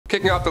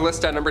Kicking off the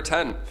list at number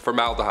 10,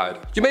 formaldehyde.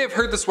 You may have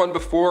heard this one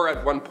before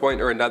at one point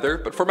or another,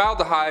 but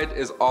formaldehyde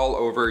is all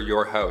over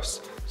your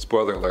house.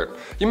 Spoiler alert.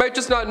 You might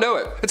just not know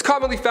it. It's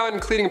commonly found in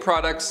cleaning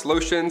products,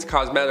 lotions,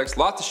 cosmetics,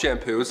 lots of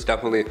shampoos,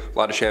 definitely a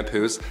lot of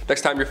shampoos.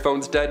 Next time your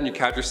phone's dead and you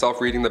catch yourself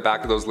reading the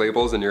back of those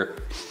labels and you're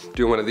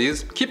doing one of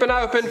these, keep an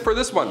eye open for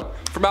this one.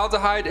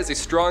 Formaldehyde is a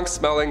strong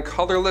smelling,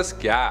 colorless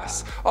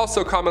gas,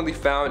 also commonly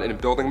found in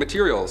building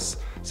materials.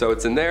 So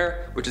it's in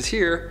there, which is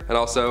here, and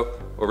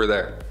also over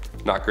there.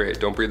 Not great,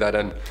 don't breathe that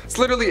in. It's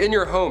literally in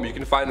your home, you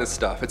can find this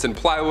stuff. It's in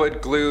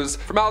plywood, glues.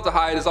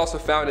 Formaldehyde is also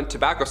found in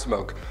tobacco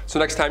smoke. So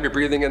next time you're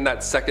breathing in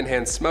that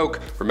secondhand smoke,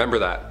 remember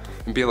that.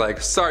 And be like,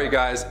 sorry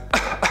guys,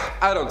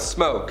 I don't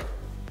smoke.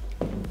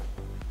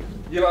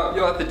 You don't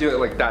have to do it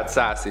like that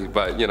sassy,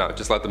 but you know,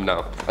 just let them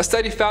know. A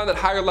study found that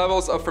higher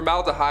levels of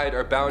formaldehyde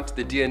are bound to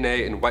the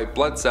DNA in white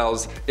blood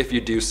cells if you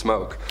do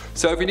smoke.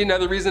 So if you need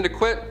another reason to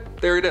quit,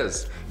 there it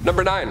is.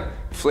 Number 9,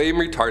 flame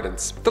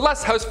retardants. The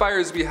less house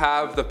fires we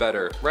have, the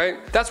better,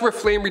 right? That's where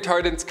flame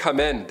retardants come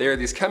in. They are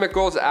these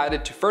chemicals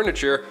added to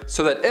furniture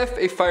so that if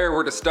a fire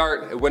were to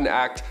start, it wouldn't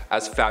act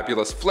as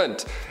fabulous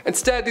flint.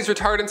 Instead, these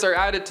retardants are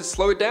added to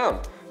slow it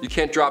down. You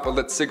can't drop a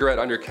lit cigarette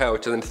on your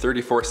couch and then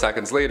 34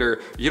 seconds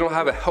later, you don't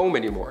have a home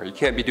anymore. You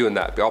can't be doing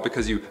that, all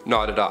because you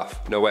gnawed it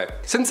off. No way.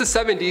 Since the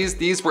 70s,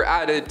 these were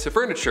added to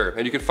furniture,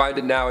 and you can find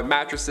it now in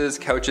mattresses,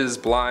 couches,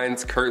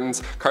 blinds,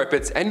 curtains,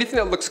 carpets, anything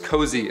that looks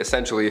cozy,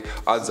 essentially.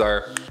 Odds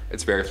are,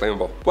 it's very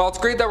flammable. While it's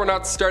great that we're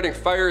not starting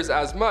fires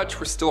as much,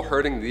 we're still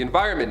hurting the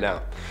environment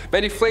now.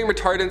 Many flame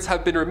retardants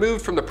have been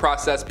removed from the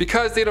process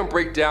because they don't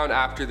break down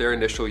after their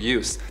initial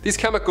use. These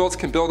chemicals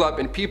can build up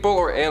in people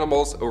or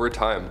animals over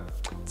time.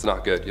 It's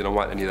not good, you don't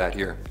want any of that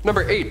here.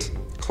 Number 8,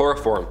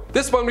 chloroform.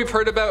 This one we've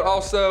heard about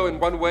also in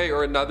one way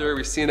or another.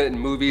 We've seen it in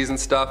movies and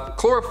stuff.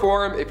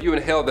 Chloroform, if you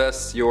inhale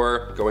this,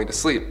 you're going to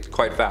sleep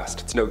quite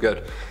fast. It's no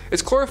good.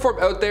 Is chloroform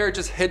out there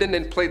just hidden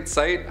in plain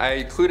sight? I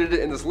included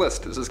it in this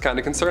list. This is kind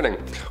of concerning.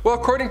 Well,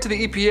 according to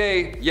the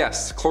EPA,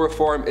 yes,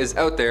 chloroform is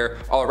out there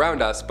all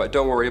around us, but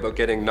don't worry about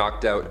getting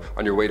knocked out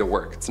on your way to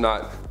work. It's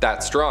not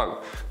that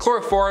strong.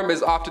 Chloroform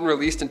is often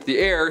released into the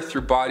air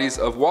through bodies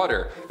of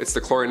water. It's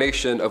the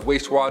chlorination of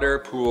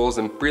wastewater, pools,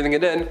 and breathing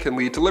it in can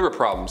lead to liver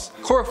problems.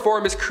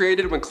 Chloroform is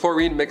created when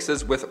chlorine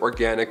mixes with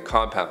organic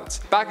compounds.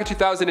 Back in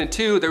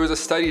 2002, there was a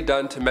study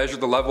done to measure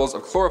the levels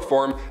of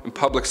chloroform in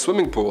public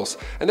swimming pools,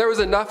 and there was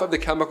enough of the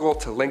chemical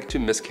to link to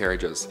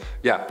miscarriages.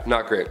 Yeah,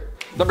 not great.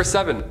 Number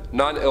 7,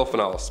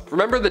 non-ilphenols.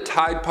 Remember the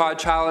Tide Pod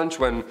challenge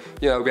when,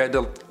 we had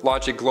to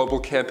launch a global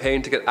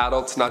campaign to get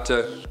adults not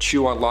to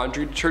chew on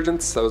laundry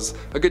detergents? That was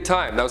a good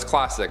time, that was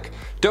classic.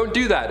 Don't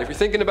do that. If you're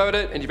thinking about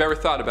it and you've ever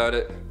thought about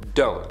it,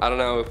 don't. I don't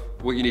know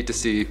what you need to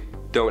see.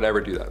 Don't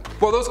ever do that.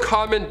 Well, those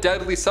common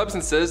deadly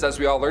substances, as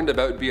we all learned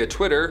about via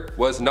Twitter,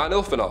 was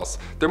non-ilphenols.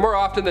 They're more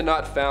often than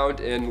not found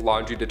in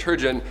laundry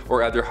detergent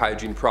or other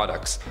hygiene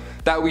products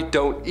that we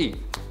don't eat.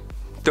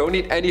 Don't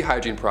eat any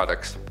hygiene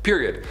products,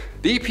 period.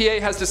 The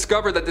EPA has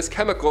discovered that this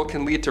chemical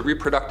can lead to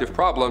reproductive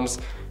problems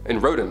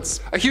in rodents.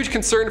 A huge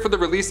concern for the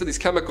release of these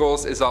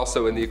chemicals is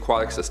also in the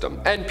aquatic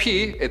system.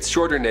 NP, its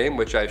shorter name,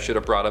 which I should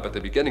have brought up at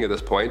the beginning of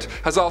this point,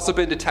 has also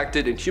been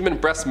detected in human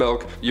breast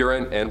milk,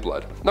 urine, and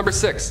blood. Number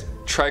 6,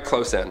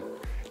 triclosan.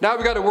 Now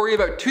we gotta worry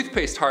about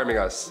toothpaste harming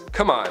us.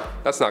 Come on,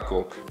 that's not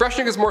cool.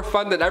 Brushing is more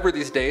fun than ever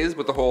these days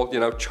with the whole,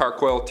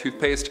 charcoal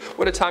toothpaste.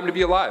 What a time to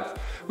be alive.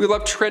 We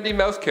love trendy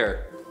mouth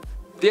care.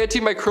 The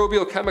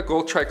antimicrobial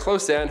chemical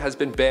triclosan has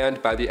been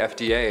banned by the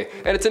FDA,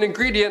 and it's an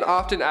ingredient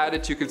often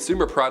added to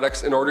consumer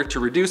products in order to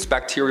reduce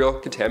bacterial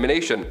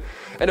contamination.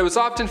 And it was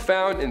often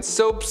found in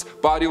soaps,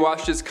 body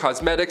washes,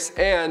 cosmetics,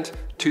 and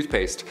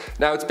toothpaste.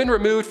 Now it's been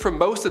removed from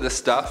most of this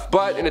stuff,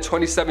 but in a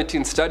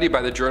 2017 study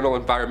by the journal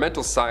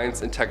Environmental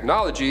Science and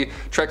Technology,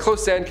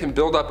 triclosan can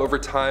build up over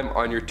time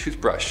on your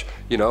toothbrush,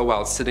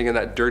 while it's sitting in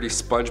that dirty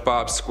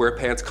SpongeBob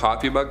SquarePants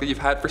coffee mug that you've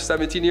had for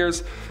 17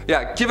 years.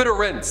 Yeah, give it a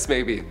rinse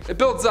maybe. It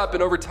builds up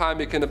and over time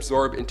it can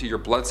absorb into your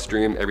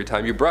bloodstream every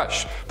time you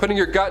brush, putting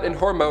your gut and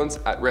hormones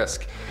at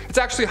risk. It's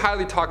actually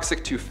highly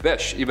toxic to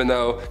fish, even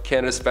though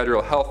Canada's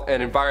Federal Health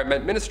and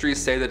Environment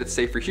Ministries say that it's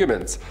safe for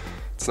humans.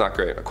 It's not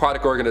great.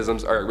 Aquatic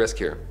organisms are at risk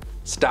here.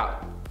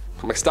 Stop.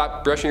 I'm like,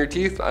 stop brushing your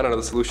teeth? I don't know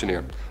the solution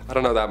here. I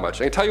don't know that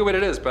much. I can tell you what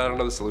it is, but I don't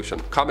know the solution.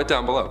 Comment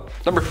down below.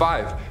 Number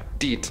 5,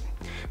 DEET.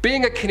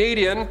 Being a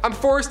Canadian, I'm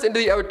forced into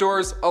the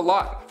outdoors a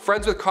lot.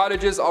 Friends with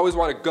cottages always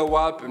want to go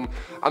up, and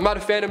I'm not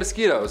a fan of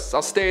mosquitoes.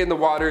 I'll stay in the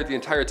water the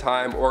entire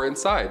time or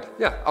inside.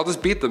 Yeah, I'll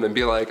just beat them and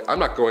be like, I'm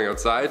not going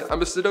outside.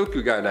 I'm a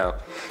Sudoku guy now.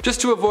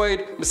 Just to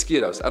avoid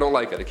mosquitoes. I don't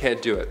like it. I can't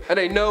do it. And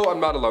I know I'm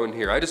not alone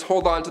here. I just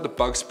hold on to the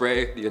bug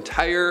spray the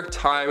entire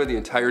time of the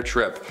entire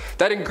trip.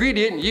 That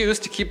ingredient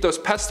used to keep those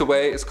pests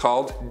away is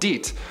called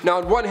DEET. Now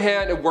on one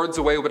hand, it wards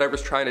away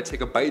whatever's trying to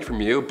take a bite from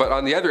you, but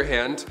on the other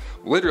hand,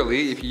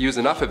 literally, if you use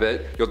enough of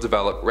it, you'll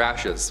develop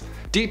rashes.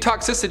 DEET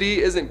toxicity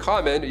isn't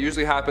common. It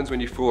usually happens when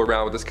you fool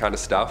around with this kind of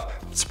stuff.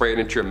 Spray it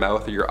into your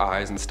mouth or your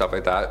eyes and stuff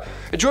like that.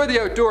 Enjoy the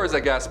outdoors, I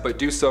guess, but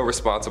do so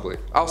responsibly.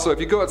 Also, if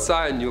you go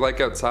outside and you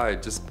like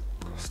outside, just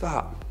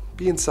stop.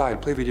 Be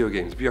inside, play video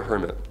games, be a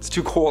hermit. It's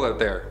too cold out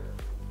there.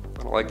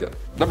 I don't like it.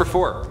 Number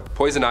 4,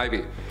 poison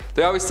ivy.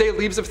 They always say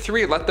leaves of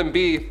 3, let them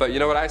be, but you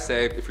know what I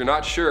say, if you're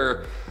not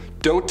sure,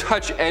 don't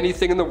touch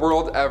anything in the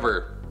world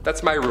ever.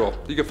 That's my rule.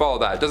 You can follow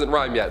that. It doesn't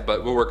rhyme yet,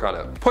 but we'll work on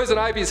it. Poison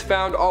ivy is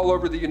found all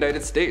over the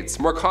United States,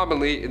 more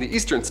commonly in the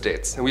eastern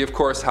states, and we of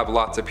course have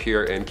lots up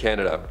here in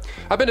Canada.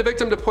 I've been a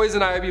victim to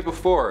poison ivy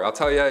before. I'll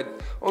tell you,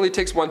 it only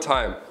takes one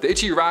time. The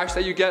itchy rash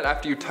that you get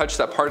after you touch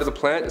that part of the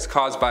plant is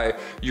caused by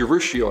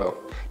urushiol oil.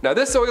 Now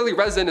this oily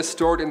resin is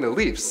stored in the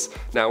leaves.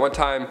 Now one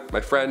time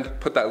my friend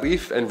put that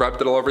leaf and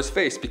rubbed it all over his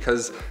face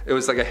because it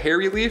was like a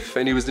hairy leaf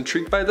and he was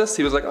intrigued by this.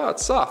 He was like, oh,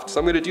 it's soft,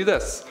 so I'm gonna do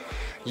this.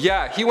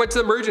 Yeah, he went to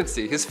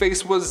emergency. His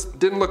face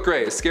didn't look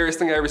great. Scariest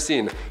thing I ever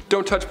seen.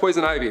 Don't touch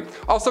poison ivy.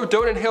 Also,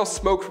 don't inhale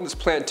smoke from this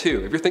plant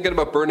too. If you're thinking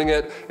about burning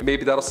it, and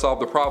maybe that'll solve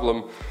the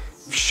problem,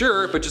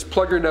 sure, but just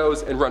plug your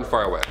nose and run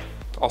far away.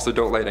 Also,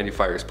 don't light any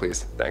fires,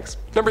 please. Thanks.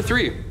 Number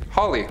 3,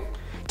 holly.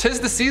 'Tis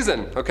the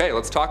season. Okay,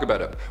 let's talk about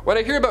it. When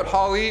I hear about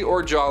holly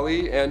or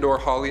jolly or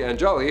holly and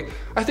jolly,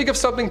 I think of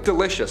something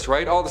delicious,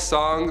 right? All the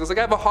songs, like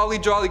I have a holly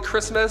jolly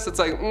Christmas. It's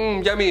like,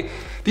 yummy.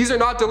 These are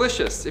not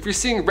delicious. If you're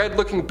seeing red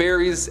looking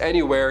berries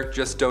anywhere,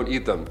 just don't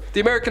eat them.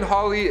 The American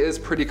holly is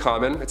pretty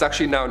common. It's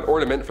actually now an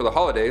ornament for the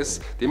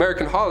holidays. The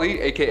American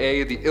holly,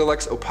 aka the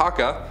Ilex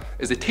opaca,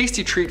 is a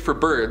tasty treat for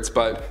birds,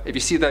 but if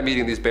you see them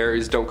eating these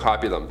berries, don't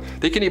copy them.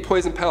 They can eat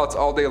poison pellets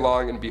all day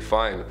long and be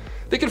fine.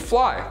 They can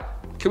fly.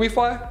 Can we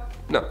fly?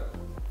 No,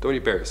 don't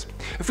eat berries.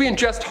 If we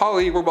ingest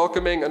holly, we're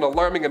welcoming an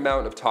alarming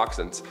amount of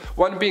toxins.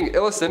 One being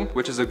illicin,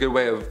 which is a good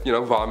way of,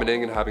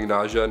 vomiting and having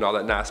nausea and all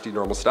that nasty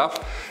normal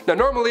stuff. Now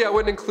normally I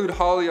wouldn't include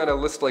holly on a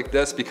list like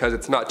this because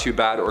it's not too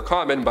bad or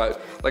common,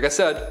 but like I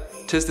said,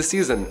 'tis the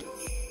season.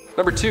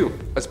 Number 2,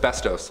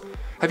 asbestos.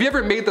 Have you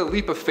ever made the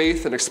leap of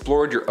faith and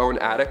explored your own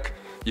attic?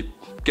 You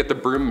get the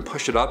broom and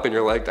push it up and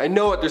you're like, I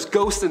know it, there's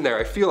ghosts in there,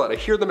 I feel it, I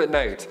hear them at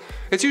night.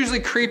 It's usually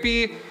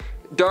creepy,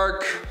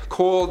 dark,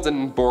 cold,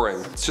 and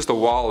boring. It's just a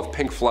wall of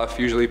pink fluff,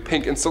 usually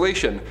pink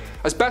insulation.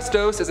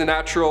 Asbestos is a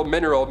natural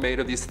mineral made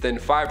of these thin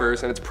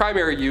fibers, and its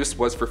primary use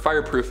was for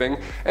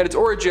fireproofing, and its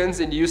origins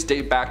and use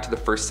date back to the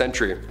 1st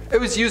century. It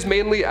was used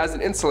mainly as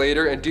an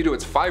insulator, and due to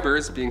its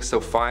fibers being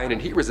so fine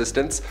and heat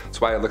resistant, that's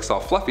why it looks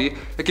all fluffy,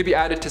 it could be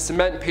added to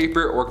cement,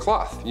 paper, or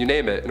cloth, you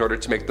name it, in order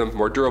to make them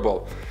more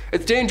durable.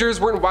 Its dangers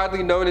weren't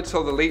widely known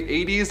until the late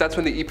 80s. That's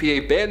when the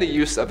EPA banned the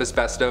use of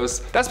asbestos.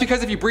 That's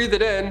because if you breathe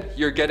it in,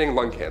 you're getting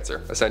lung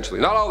cancer, essentially.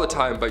 Not all the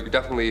time, but you're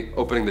definitely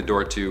opening the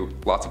door to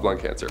lots of lung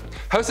cancer.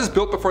 Houses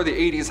built before the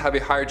 80s have a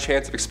higher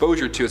chance of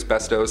exposure to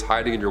asbestos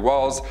hiding in your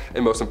walls,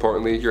 and most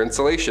importantly, your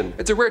insulation.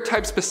 It's a rare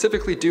type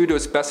specifically due to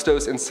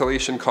asbestos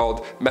insulation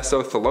called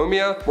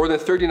mesothelioma. More than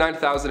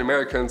 39,000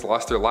 Americans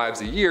lost their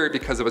lives a year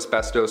because of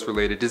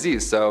asbestos-related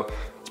disease, so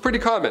it's pretty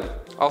common.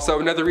 Also,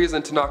 another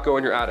reason to not go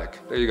in your attic.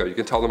 There you go, you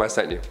can tell them I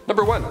sent you.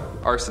 Number 1,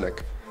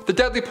 arsenic. The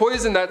deadly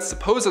poison that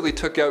supposedly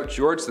took out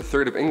George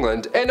III of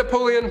England and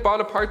Napoleon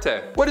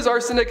Bonaparte. What is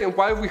arsenic and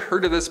why have we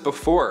heard of this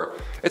before?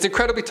 It's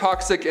incredibly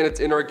toxic in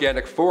its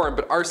inorganic form,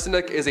 but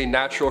arsenic is a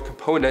natural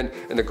component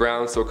in the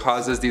ground, so it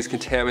causes these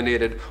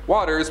contaminated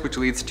waters, which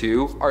leads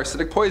to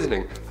arsenic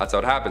poisoning. That's how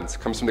it happens,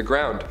 it comes from the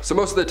ground. So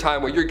most of the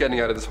time what you're getting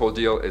out of this whole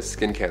deal is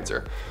skin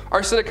cancer.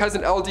 Arsenic has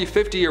an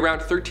LD50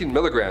 around 13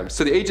 milligrams,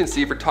 so the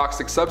Agency for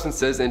Toxic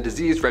Substances and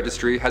Disease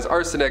Registry has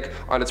arsenic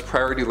on its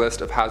priority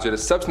list of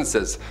hazardous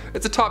substances.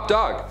 It's a top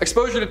dog.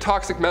 Exposure to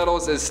toxic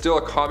metals is still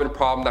a common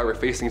problem that we're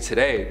facing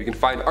today. We can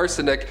find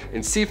arsenic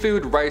in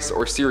seafood, rice,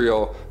 or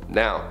cereal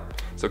now.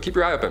 So keep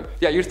your eye open.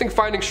 Yeah, you'd think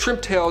finding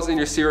shrimp tails in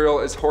your cereal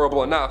is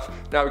horrible enough.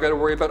 Now we gotta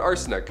worry about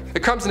arsenic.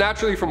 It comes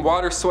naturally from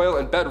water, soil,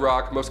 and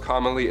bedrock, most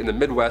commonly in the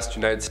Midwest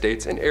United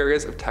States and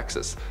areas of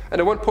Texas.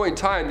 And at one point in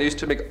time, they used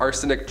to make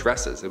arsenic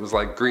dresses. It was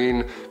like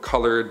green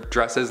colored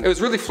dresses. It was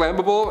really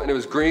flammable and it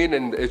was green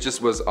and it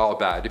just was all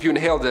bad. If you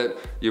inhaled it,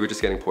 you were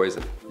just getting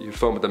poisoned. You'd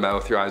foam at the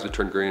mouth, your eyes would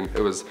turn green.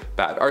 It was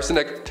bad.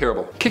 Arsenic,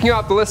 terrible. Kicking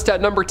off the list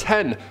at number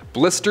 10,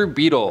 blister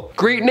beetle.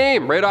 Great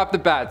name right off the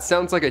bat.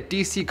 Sounds like a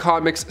DC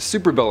Comics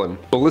supervillain.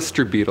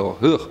 Blister beetle.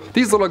 Ugh.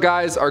 These little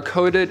guys are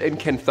coated in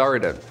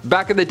cantharidin.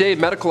 Back in the day,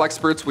 medical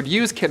experts would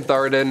use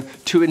cantharidin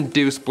to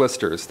induce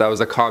blisters. That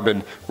was a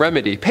common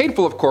remedy.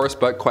 Painful, of course,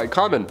 but quite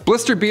common.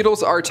 Blister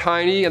beetles are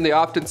tiny and they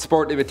often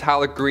sport a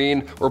metallic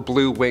green or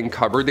blue wing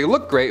cover. They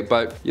look great,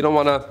 but you don't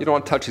wanna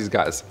touch these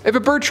guys. If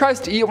a bird tries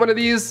to eat one of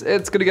these,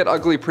 it's gonna get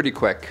ugly pretty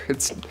quick.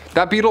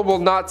 That beetle will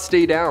not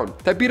stay down.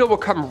 That beetle will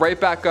come right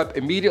back up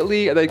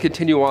immediately and then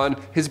continue on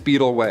his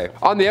beetle way.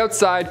 On the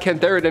outside,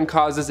 cantharidin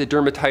causes a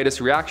dermatitis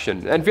reaction.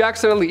 And if you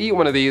accidentally eat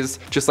one of these,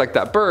 just like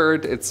that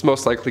bird, it's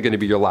most likely gonna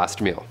be your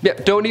last meal. Yeah,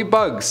 don't eat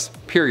bugs,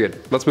 period.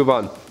 Let's move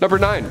on. Number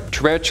 9,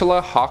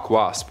 tarantula hawk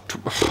wasp.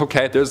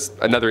 Okay, there's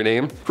another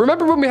name.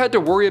 Remember when we had to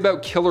worry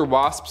about killer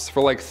wasps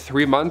for like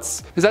 3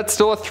 months? Is that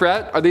still a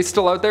threat? Are they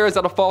still out there? Is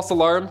that a false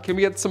alarm? Can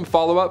we get some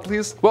follow-up,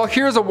 please? Well,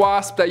 here's a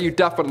wasp that you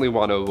definitely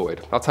want to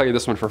avoid. I'll tell you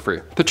this one for free.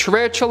 The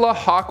tarantula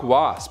hawk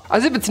wasp.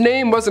 As if its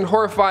name wasn't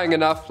horrifying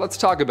enough, let's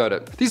talk about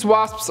it. These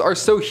wasps are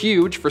so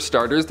huge, for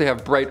starters. They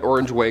have bright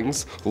orange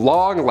wings,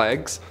 long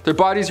legs. Their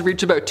bodies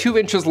reach about 2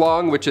 inches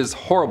long, which is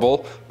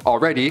horrible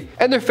already,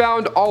 and they're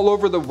found all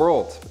over the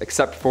world,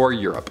 except for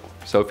Europe.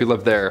 So if you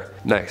live there,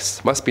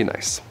 nice. Must be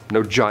nice.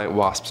 No giant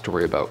wasps to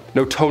worry about.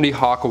 No Tony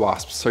Hawk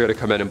wasps, so I gotta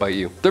come in and bite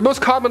you. They're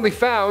most commonly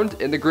found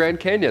in the Grand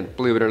Canyon,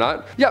 believe it or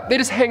not. Yep, they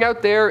just hang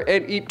out there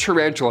and eat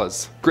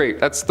tarantulas. Great,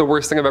 that's the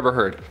worst thing I've ever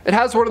heard. It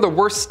has one of the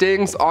worst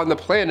stings on the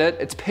planet.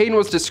 Its pain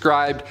was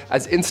described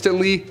as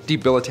instantly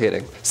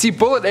debilitating. See,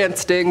 bullet ant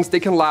stings, they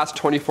can last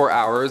 24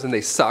 hours and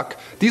they suck.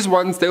 These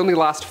ones, they only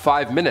last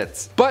 5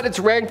 minutes. But it's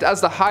ranked as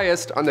the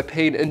highest on the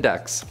pain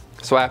index.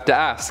 So I have to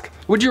ask,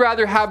 would you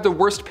rather have the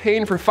worst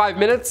pain for 5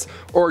 minutes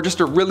or just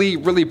a really,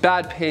 really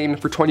bad pain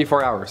for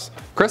 24 hours?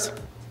 Chris?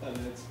 5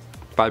 minutes.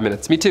 5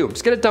 minutes. Me too.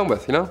 Just get it done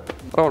with, you know?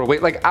 I don't want to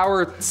wait like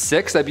hour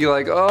 6. I'd be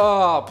like,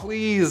 oh,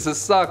 please, this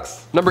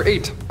sucks. Number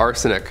 8,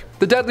 arsenic.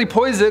 The deadly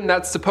poison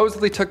that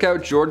supposedly took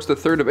out George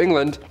III of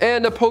England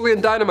and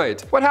Napoleon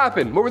Dynamite. What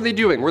happened? What were they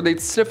doing? Were they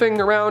sniffing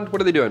around? What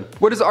are they doing?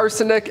 What is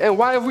arsenic and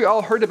why have we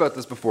all heard about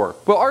this before?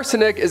 Well,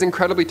 arsenic is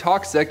incredibly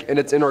toxic in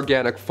its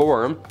inorganic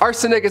form.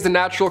 Arsenic is a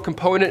natural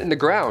component in the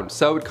ground,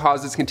 so it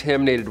causes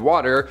contaminated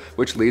water,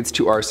 which leads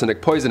to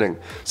arsenic poisoning.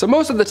 So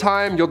most of the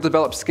time, you'll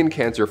develop skin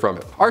cancer from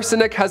it.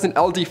 Arsenic has an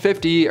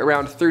LD50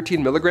 around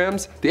 13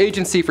 milligrams. The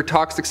Agency for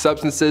Toxic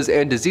Substances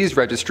and Disease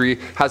Registry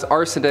has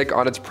arsenic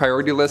on its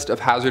priority list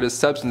of hazardous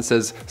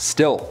substances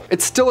still.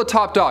 It's still a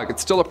top dog,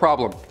 it's still a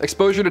problem.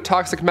 Exposure to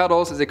toxic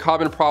metals is a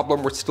common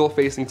problem we're still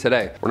facing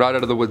today. We're not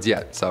out of the woods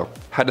yet, so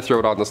had to throw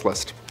it on this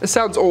list. It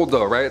sounds old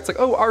though, right? It's like,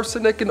 oh,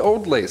 arsenic and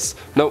old lace.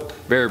 Nope,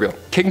 very real.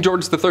 King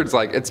George III's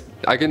like,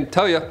 I can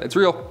tell you, it's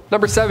real.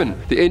 Number 7,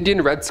 the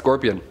Indian red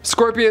scorpion.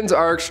 Scorpions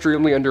are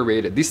extremely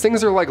underrated. These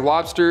things are like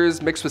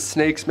lobsters mixed with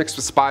snakes, mixed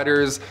with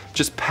spiders,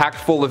 just packed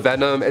full of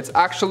venom. It's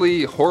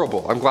actually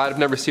horrible. I'm glad I've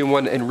never seen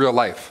one in real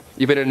life,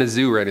 even in a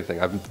zoo or anything.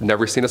 I've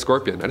never seen a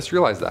scorpion. I just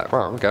realized that.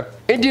 Wow, okay.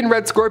 Indian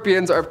red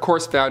scorpions are of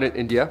course found in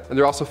India, and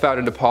they're also found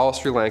in Nepal,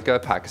 Sri Lanka,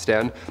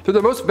 Pakistan. They're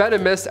the most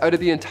venomous out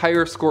of the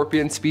entire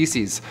scorpion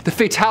species. The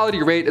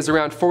fatality rate is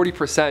around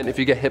 40% if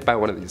you get hit by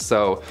one of these,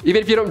 so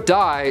even if you don't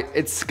die,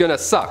 it's gonna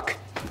suck.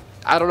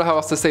 I don't know how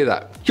else to say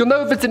that. You'll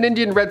know if it's an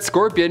Indian red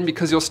scorpion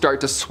because you'll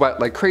start to sweat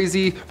like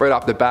crazy right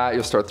off the bat.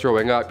 You'll start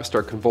throwing up, you'll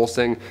start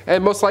convulsing,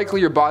 and most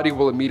likely your body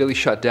will immediately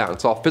shut down.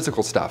 It's all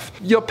physical stuff.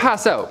 You'll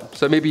pass out,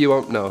 so maybe you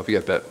won't know if you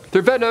get bit.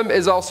 Their venom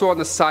is also on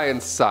the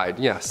science side.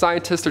 Yeah,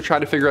 scientists are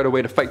trying to figure out a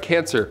way to fight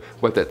cancer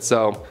with it,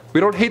 so we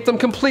don't hate them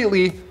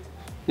completely.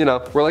 You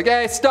know, we're like,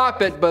 hey,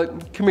 stop it,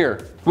 but come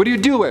here. What are you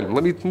doing?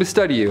 Let me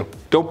study you.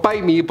 Don't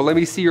bite me, but let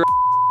me see your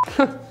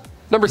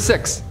Number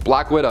 6,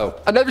 Black Widow.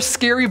 Another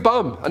scary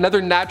bum,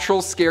 another natural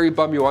scary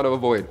bum you want to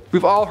avoid.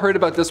 We've all heard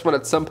about this one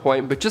at some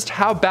point, but just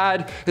how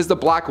bad is the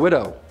Black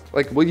Widow?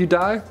 Like, will you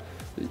die?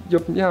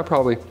 Yeah,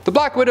 probably. The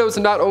Black Widow is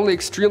not only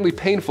extremely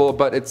painful,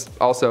 but it's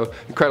also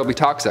incredibly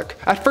toxic.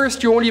 At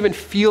first, you won't even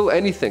feel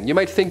anything. You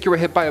might think you were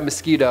hit by a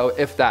mosquito,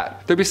 if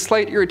that. There'll be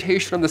slight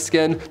irritation on the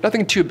skin,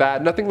 nothing too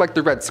bad, nothing like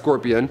the red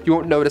scorpion. You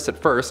won't notice at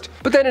first.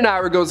 But then an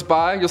hour goes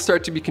by, you'll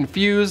start to be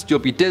confused, you'll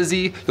be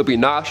dizzy, you'll be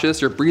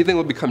nauseous, your breathing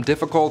will become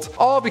difficult,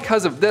 all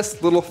because of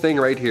this little thing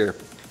right here.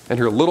 And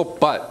her little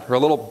butt, her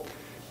little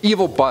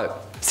evil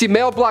butt. See,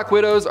 male Black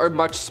Widows are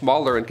much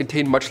smaller and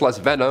contain much less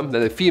venom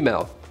than the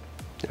female.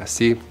 Yeah,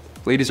 see?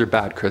 Ladies are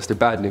bad, Chris. They're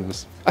bad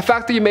news. A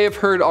fact that you may have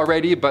heard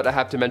already, but I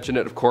have to mention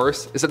it of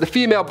course, is that the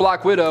female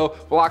Black Widow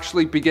will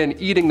actually begin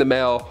eating the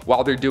male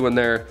while they're doing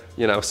their,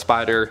 you know,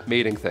 spider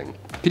mating thing.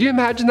 Could you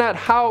imagine that?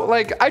 How,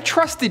 like, I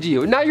trusted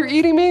you, and now you're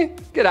eating me?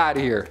 Get out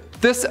of here.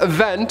 This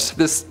event,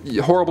 this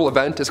horrible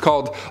event, is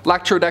called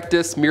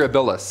Lactrodectus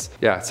mirabilis.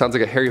 Yeah, it sounds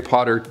like a Harry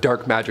Potter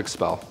dark magic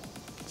spell.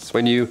 It's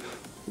when you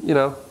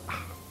know,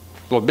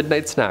 little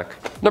midnight snack.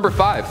 Number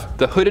 5,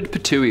 the hooded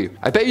patooey.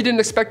 I bet you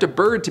didn't expect a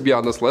bird to be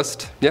on this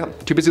list. Yeah,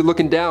 too busy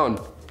looking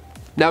down.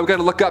 Now we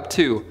gotta look up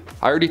too.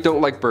 I already don't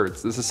like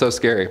birds. This is so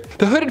scary.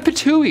 The hooded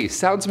patooey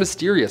sounds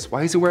mysterious.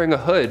 Why is he wearing a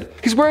hood?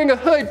 He's wearing a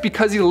hood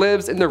because he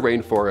lives in the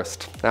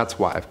rainforest. That's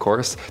why, of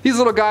course. These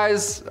little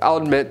guys, I'll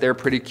admit, they're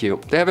pretty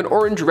cute. They have an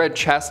orange-red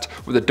chest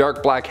with a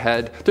dark black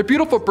head. They're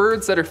beautiful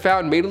birds that are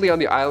found mainly on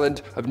the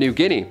island of New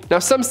Guinea. Now,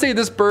 some say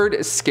this bird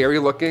is scary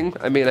looking.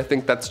 I mean, I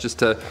think that's just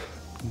to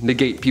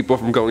negate people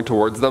from going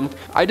towards them.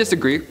 I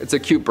disagree, it's a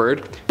cute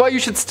bird, but you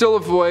should still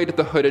avoid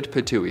the hooded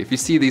patooey. If you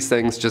see these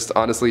things, just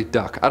honestly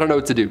duck. I don't know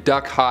what to do,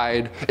 duck,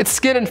 hide. Its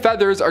skin and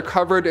feathers are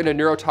covered in a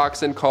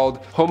neurotoxin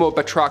called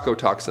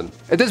homobatrachotoxin.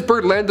 If this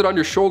bird landed on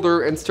your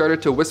shoulder and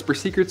started to whisper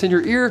secrets in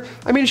your ear,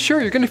 I mean sure,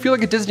 you're gonna feel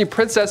like a Disney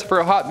princess for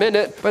a hot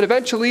minute, but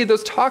eventually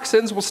those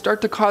toxins will start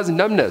to cause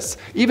numbness,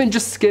 even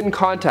just skin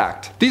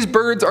contact. These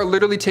birds are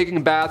literally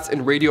taking baths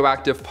in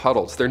radioactive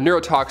puddles. Their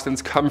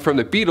neurotoxins come from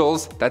the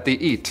beetles that they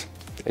eat.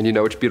 And you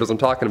know which beetles I'm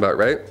talking about,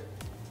 right?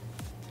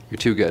 You're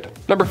too good.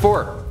 Number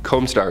 4,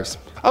 comb stars.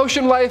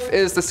 Ocean life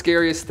is the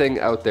scariest thing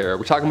out there.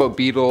 We're talking about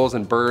beetles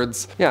and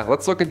birds. Yeah,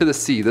 let's look into the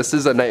sea. This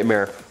is a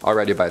nightmare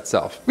already by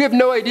itself. We have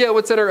no idea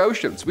what's in our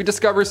oceans. We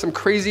discover some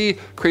crazy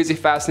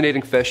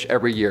fascinating fish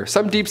every year.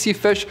 Some deep sea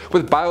fish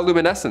with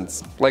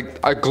bioluminescence, like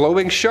a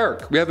glowing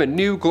shark. We have a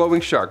new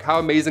glowing shark. How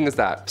amazing is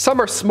that? Some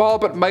are small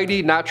but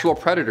mighty natural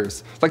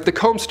predators, like the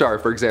comb star,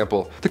 for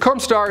example. The comb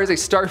star is a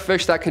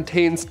starfish that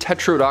contains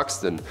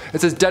tetrodotoxin.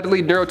 It's this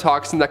deadly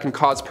neurotoxin that can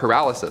cause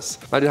paralysis.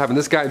 Imagine having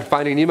this guy in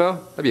Finding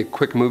Nemo. That'd be a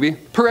quick movie.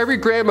 Per every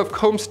gram of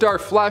comb star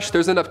flesh,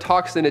 there's enough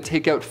toxin to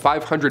take out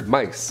 500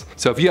 mice.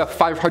 So if you have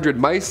 500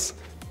 mice,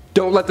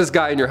 don't let this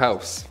guy in your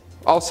house.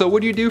 Also,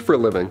 what do you do for a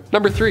living?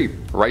 Number 3,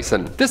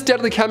 ricin. This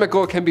deadly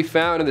chemical can be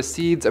found in the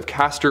seeds of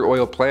castor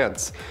oil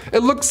plants. It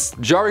looks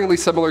jarringly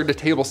similar to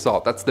table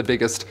salt. That's the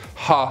biggest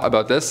ha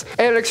about this.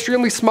 And an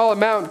extremely small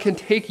amount can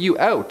take you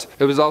out.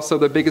 It was also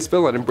the biggest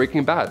villain in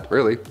Breaking Bad,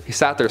 really. He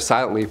sat there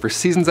silently for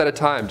seasons at a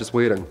time, just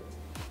waiting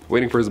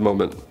for his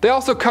moment. They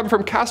also come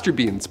from castor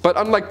beans, but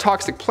unlike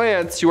toxic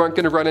plants, you aren't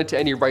going to run into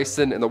any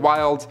ricin in the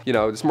wild. You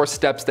know, there's more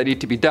steps that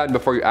need to be done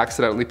before you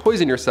accidentally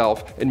poison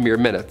yourself in mere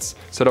minutes,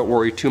 so don't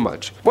worry too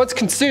much. Once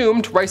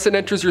consumed, ricin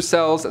enters your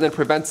cells and then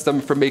prevents them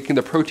from making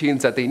the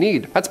proteins that they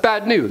need. That's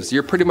bad news.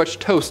 You're pretty much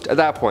toast at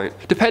that point.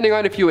 Depending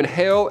on if you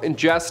inhale,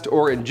 ingest,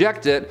 or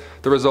inject it,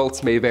 the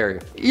results may vary.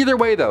 Either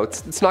way though,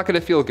 it's not going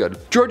to feel good.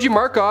 Georgy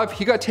Markov,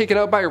 he got taken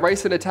out by a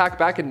ricin attack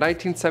back in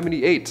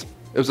 1978.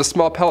 It was a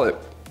small pellet.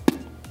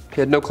 He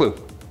had no clue.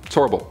 It's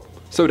horrible.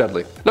 So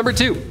deadly. Number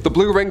 2, the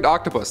blue-ringed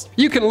octopus.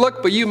 You can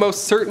look, but you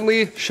most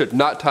certainly should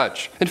not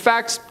touch. In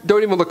fact,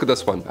 don't even look at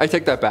this one. I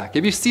take that back.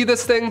 If you see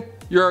this thing,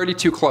 you're already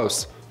too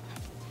close.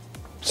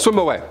 Swim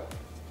away.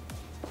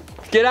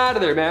 Get out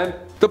of there, man.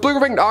 The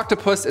blue-ringed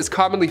octopus is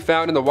commonly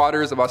found in the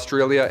waters of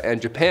Australia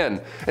and Japan,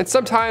 and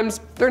sometimes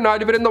they're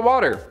not even in the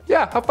water.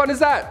 Yeah, how fun is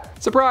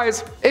that?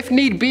 Surprise! If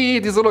need be,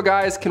 these little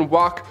guys can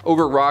walk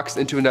over rocks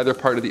into another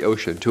part of the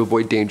ocean to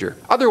avoid danger.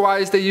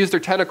 Otherwise, they use their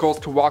tentacles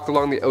to walk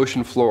along the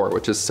ocean floor,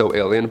 which is so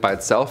alien by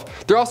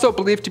itself. They're also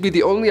believed to be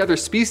the only other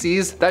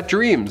species that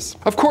dreams.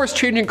 Of course,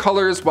 changing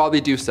colors while they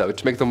do so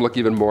to make them look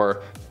even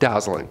more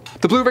dazzling.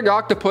 The blue-ringed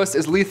octopus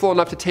is lethal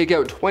enough to take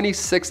out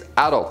 26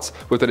 adults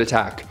with an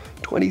attack.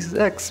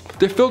 26.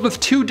 They're filled with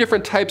 2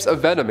 different types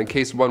of venom in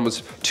case one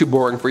was too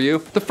boring for you.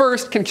 The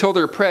first can kill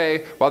their prey,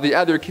 while the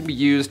other can be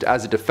used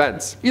as a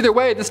defense. Either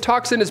way, this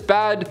toxin is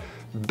bad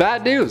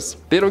news.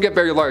 They don't get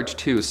very large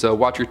too, so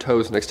watch your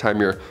toes next time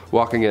you're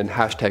walking in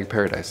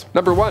 #paradise.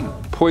 Number 1,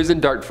 poison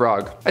dart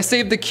frog. I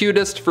saved the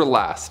cutest for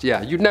last.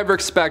 Yeah, you'd never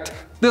expect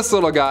this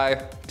little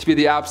guy to be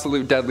the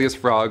absolute deadliest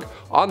frog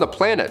on the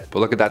planet. But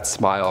look at that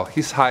smile.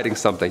 He's hiding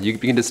something. You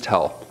can just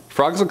tell.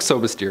 Frogs look so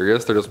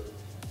mysterious. They're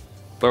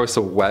always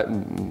so wet.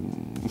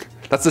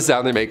 That's the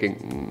sound they're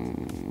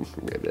making.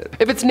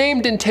 If it's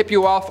named didn't tip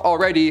you off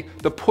already,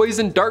 the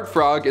poison dart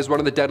frog is one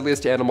of the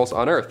deadliest animals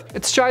on Earth.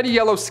 Its shiny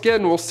yellow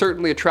skin will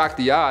certainly attract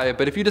the eye,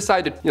 but if you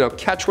decide to,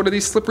 catch one of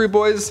these slippery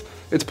boys,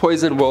 its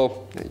poison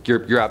will,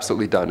 you're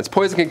absolutely done. Its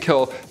poison can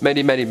kill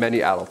many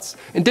adults.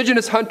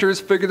 Indigenous hunters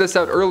figured this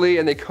out early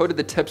and they coated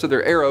the tips of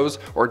their arrows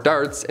or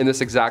darts in this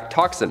exact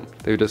toxin.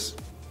 They would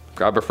just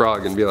grab a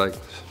frog and be like,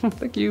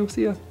 thank you,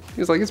 see ya.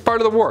 He's like, he's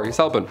part of the war, he's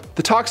helping.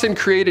 The toxin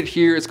created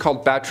here is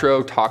called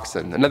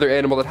batrotoxin. Another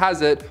animal that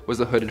has it was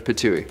the hooded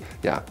patui.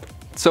 Yeah,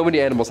 so many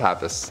animals have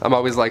this. I'm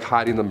always like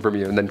hiding them from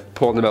you and then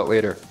pulling them out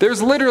later.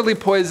 There's literally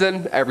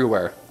poison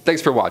everywhere.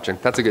 Thanks for watching.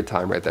 That's a good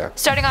time right there.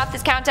 Starting off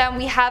this countdown,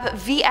 we have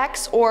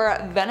VX, or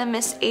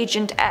Venomous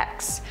Agent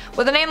X.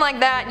 With a name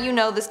like that, you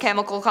know this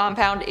chemical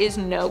compound is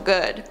no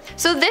good.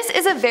 So this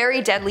is a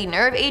very deadly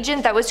nerve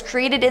agent that was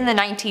created in the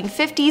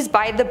 1950s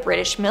by the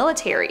British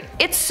military.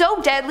 It's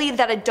so deadly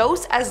that a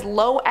dose as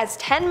low as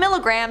 10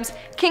 milligrams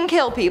can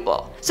kill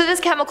people. So this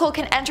chemical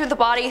can enter the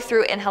body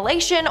through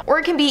inhalation, or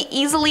it can be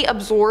easily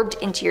absorbed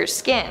into your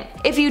skin.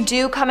 If you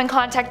do come in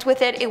contact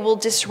with it, it will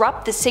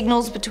disrupt the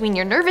signals between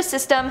your nervous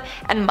system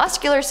and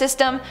muscular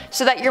system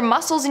so that your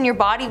muscles in your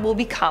body will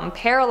become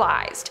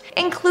paralyzed,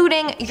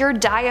 including your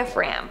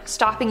diaphragm,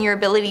 stopping your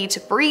ability to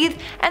breathe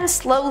and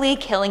slowly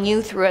killing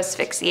you through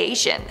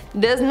asphyxiation.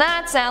 Does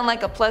not sound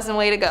like a pleasant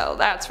way to go,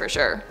 that's for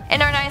sure.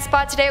 In our 9th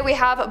spot today we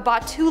have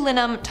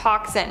botulinum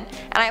toxin,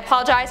 and I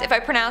apologize if I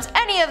pronounce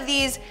any of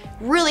these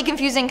really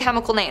confusing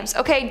chemical names.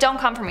 Okay, don't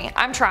come for me,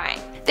 I'm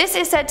trying. This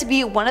is said to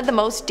be one of the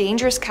most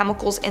dangerous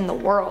chemicals in the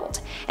world.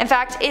 In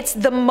fact, it's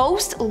the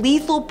most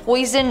lethal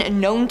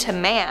poison known to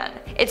man.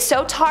 It's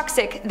so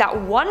toxic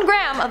that 1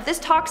 gram of this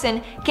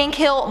toxin can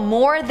kill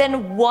more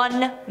than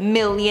 1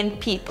 million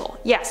people.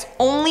 Yes,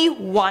 only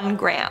 1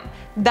 gram.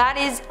 That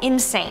is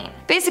insane.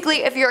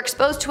 Basically, if you're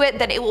exposed to it,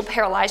 then it will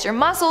paralyze your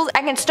muscles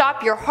and can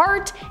stop your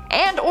heart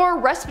and or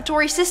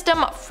respiratory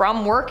system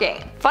from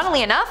working.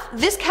 Funnily enough,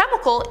 this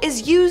chemical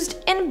is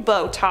used in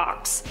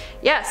Botox.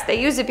 Yes,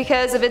 they use it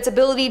because of its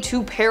ability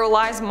to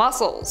paralyze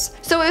muscles.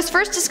 So it was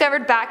first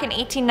discovered back in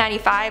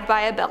 1895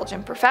 by a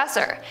Belgian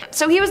professor.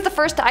 So he was the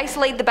first to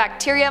isolate the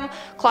bacterium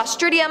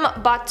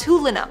Clostridium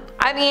botulinum.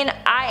 I mean,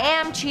 I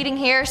am cheating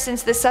here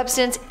since this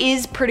substance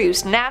is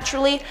produced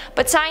naturally,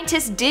 but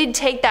scientists did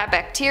take that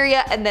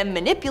bacteria and then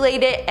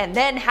manipulate it and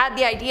then had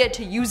the idea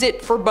to use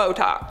it for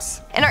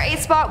Botox. In our 8th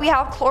spot, we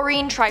have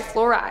chlorine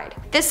trifluoride.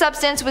 This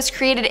substance was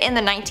created in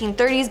the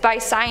 1930s by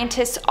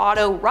scientists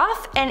Otto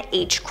Ruff and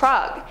H.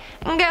 Krug.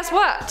 And guess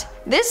what?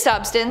 This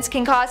substance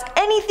can cause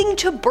anything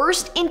to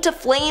burst into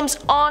flames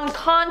on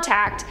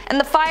contact, and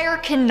the fire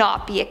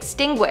cannot be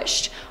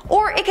extinguished.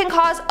 Or it can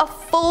cause a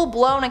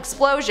full-blown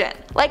explosion.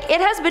 Like, it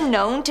has been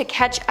known to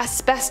catch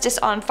asbestos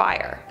on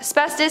fire.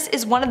 Asbestos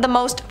is one of the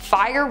most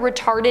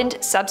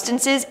fire-retardant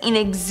substances in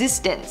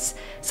existence.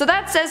 So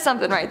that says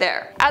something right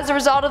there. As a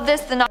result of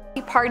this, the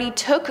Nazi Party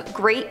took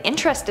great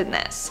interest in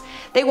this.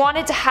 They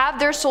wanted to have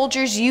their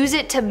soldiers use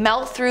it to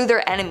melt through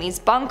their enemies'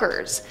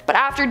 bunkers. But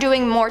after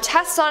doing more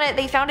tests on it,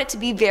 they found it to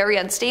be very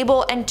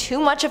unstable and too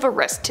much of a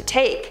risk to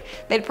take.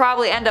 They'd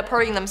probably end up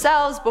hurting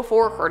themselves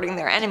before hurting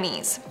their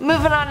enemies.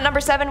 Moving on to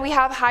number 7, we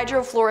have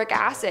hydrofluoric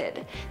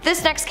acid.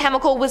 This next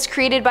chemical was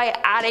created by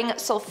adding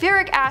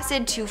sulfuric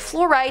acid to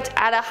fluorite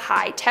at a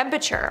high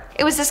temperature.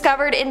 It was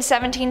discovered in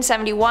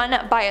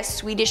 1771 by a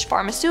Swedish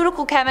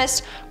pharmaceutical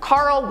chemist,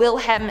 Carl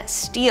Wilhelm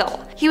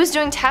Steele. He was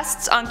doing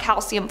tests on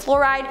calcium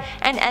fluoride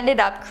and ended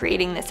up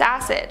creating this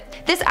acid.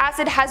 This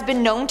acid has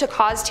been known to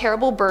cause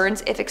terrible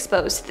burns if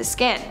exposed to the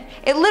skin.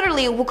 It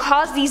literally will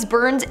cause these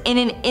burns in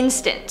an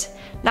instant.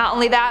 Not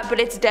only that, but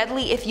it's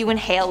deadly if you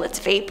inhale its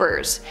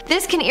vapors.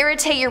 This can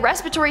irritate your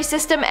respiratory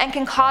system and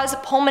can cause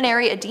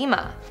pulmonary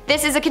edema.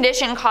 This is a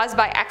condition caused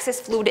by excess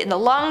fluid in the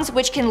lungs,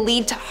 which can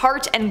lead to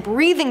heart and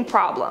breathing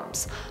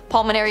problems.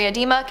 Pulmonary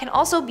edema can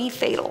also be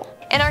fatal.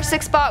 In our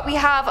 6th spot, we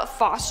have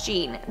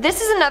phosgene.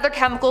 This is another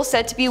chemical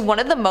said to be one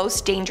of the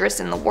most dangerous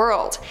in the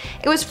world.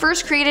 It was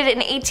first created in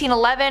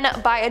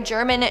 1811 by a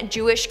German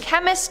Jewish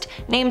chemist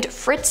named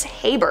Fritz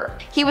Haber.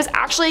 He was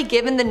actually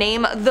given the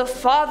name the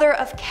father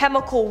of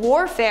chemical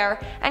warfare,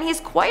 and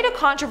he's quite a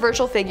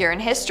controversial figure in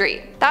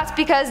history. That's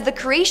because the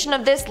creation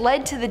of this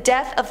led to the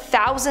death of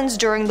thousands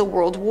during the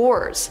world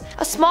wars.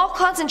 A small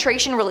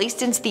concentration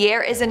released into the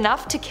air is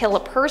enough to kill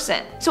a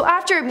person. So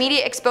after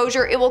immediate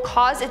exposure, it will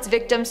cause its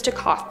victims to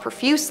cough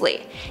profusely.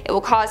 It will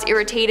cause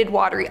irritated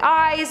watery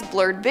eyes,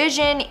 blurred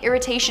vision,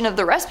 irritation of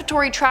the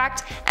respiratory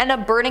tract, and a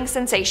burning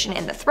sensation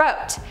in the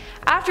throat.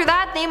 After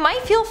that, they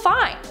might feel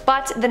fine,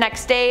 but the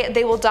next day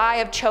they will die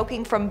of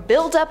choking from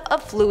buildup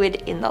of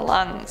fluid in the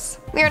lungs.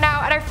 We are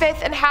now at our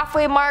 5th and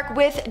halfway mark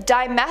with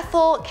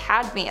dimethyl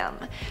cadmium.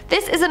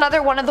 This is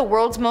another one of the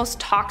world's most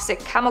toxic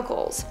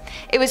chemicals.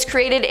 It was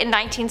created in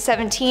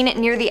 1917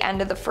 near the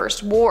end of the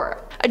First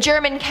War. A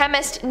German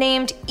chemist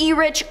named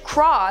Erich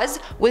Krause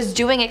was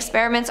doing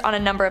experiments on a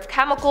number of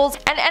chemicals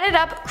and ended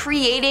up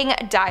creating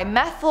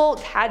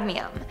dimethyl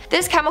cadmium.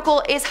 This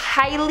chemical is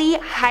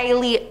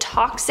highly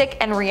toxic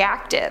and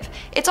reactive.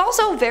 It's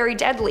also very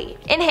deadly.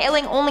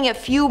 Inhaling only a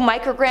few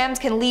micrograms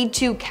can lead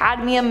to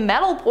cadmium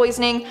metal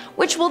poisoning,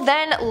 which will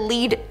then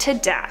lead to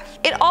death.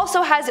 It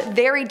also has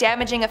very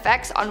damaging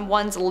effects on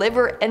one's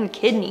liver and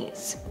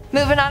kidneys.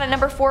 Moving on to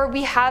number 4,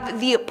 we have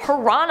the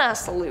piranha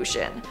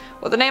solution.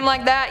 With a name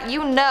like that,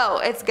 you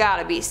know it's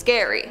gotta be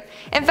scary.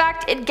 In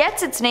fact, it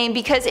gets its name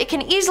because it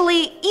can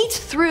easily eat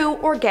through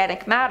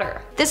organic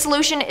matter. This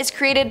solution is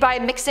created by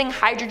mixing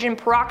hydrogen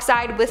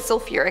peroxide with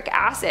sulfuric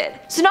acid.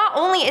 So not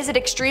only is it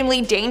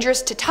extremely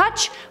dangerous to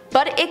touch,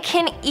 but it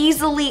can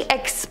easily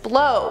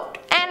explode.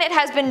 And it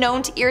has been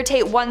known to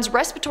irritate one's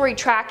respiratory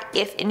tract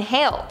if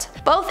inhaled.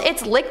 Both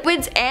its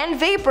liquids and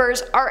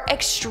vapors are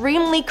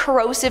extremely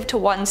corrosive to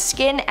one's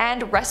skin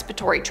and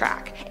respiratory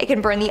tract. It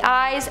can burn the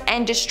eyes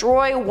and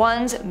destroy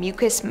one's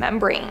mucous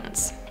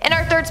membranes. In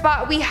our 3rd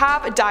spot, we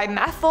have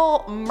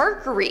dimethyl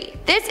mercury.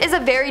 This is a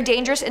very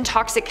dangerous and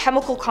toxic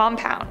chemical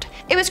compound.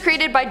 It was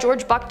created by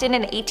George Buckton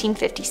in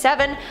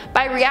 1857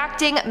 by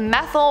reacting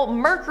methyl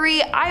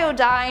mercury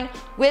iodine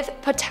with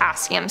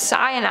potassium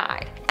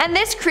cyanide. And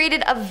this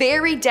created a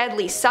very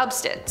deadly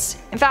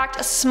substance. In fact,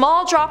 a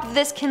small drop of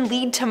this can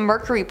lead to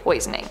mercury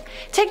poisoning.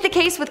 Take the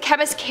case with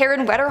chemist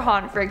Karen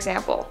Wetterhahn, for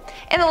example.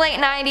 In the late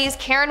 90s,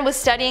 Karen was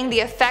studying the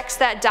effects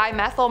that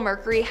dimethyl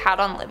mercury had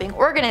on living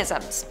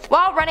organisms.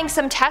 While running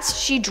some tests,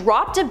 she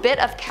dropped a bit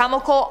of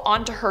chemical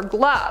onto her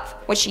glove.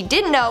 What she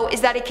didn't know is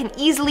that it can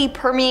easily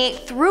permeate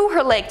through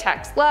her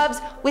latex gloves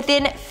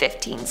within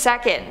 15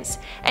 seconds.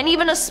 And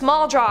even a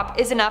small drop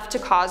is enough to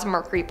cause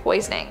mercury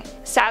poisoning.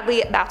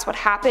 Sadly, that's what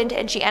happened,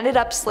 and she ended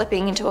up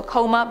slipping into a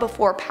coma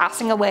before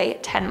passing away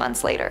 10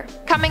 months later.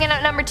 Coming in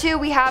at number 2,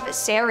 we have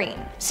sarin.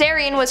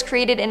 Sarin was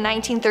created in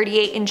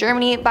 1938 in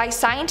Germany by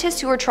scientists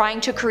who were trying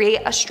to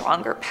create a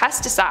stronger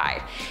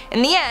pesticide.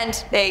 In the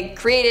end, they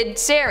created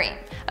sarin,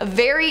 a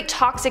very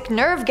toxic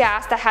nerve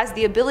gas that has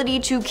the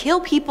ability to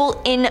kill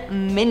people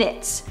in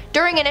minutes.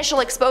 During initial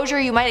exposure,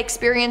 you might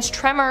experience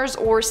tremors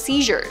or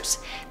seizures.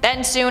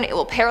 Then soon it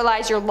will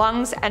paralyze your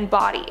lungs and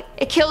body.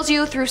 It kills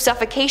you through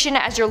suffocation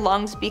as your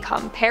lungs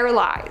become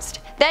paralyzed.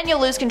 Then you'll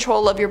lose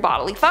control of your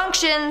bodily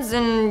functions,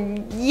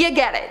 and you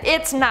get it,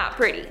 it's not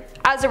pretty.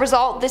 As a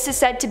result, this is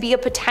said to be a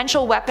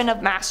potential weapon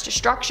of mass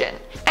destruction.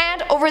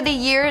 And over the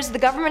years, the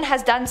government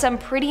has done some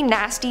pretty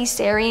nasty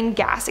sarin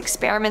gas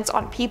experiments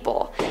on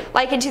people,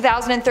 like in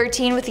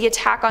 2013 with the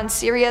attack on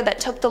Syria that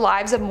took the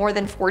lives of more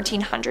than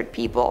 1,400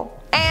 people.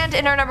 And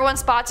in our number 1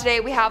 spot today,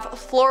 we have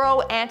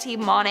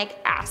fluoroantimonic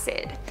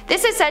acid.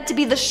 This is said to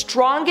be the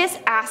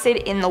strongest acid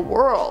in the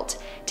world.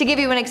 To give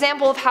you an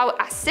example of how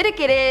acidic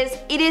it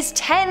is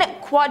 10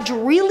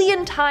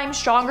 quadrillion times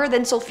stronger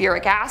than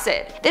sulfuric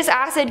acid. This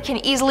acid can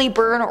easily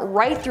burn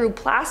right through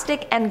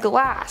plastic and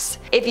glass.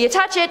 If you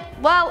touch it,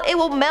 well, it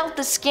will melt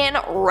the skin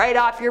right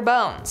off your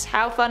bones.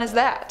 How fun is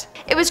that?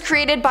 It was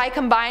created by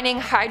combining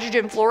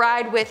hydrogen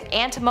fluoride with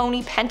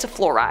antimony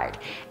pentafluoride,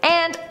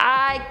 and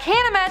I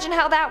can't imagine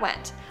how that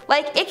went.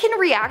 Like, it can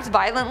react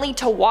violently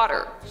to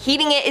water.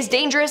 Heating it is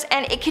dangerous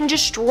and it can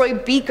destroy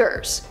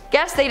beakers.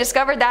 Guess they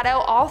discovered that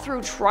out all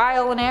through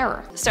trial and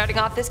error. Starting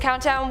off this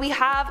countdown, we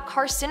have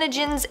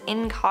carcinogens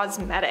in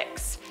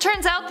cosmetics.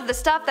 Turns out that the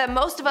stuff that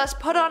most of us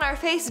put on our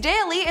face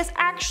daily is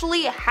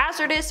actually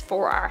hazardous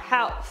for our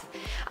health.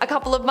 A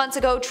couple of months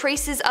ago,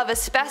 traces of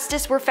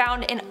asbestos were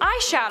found in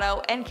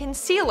eyeshadow and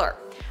concealer.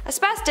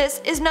 Asbestos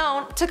is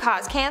known to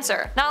cause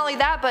cancer. Not only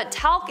that, but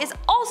talc is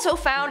also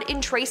found in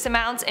trace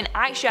amounts in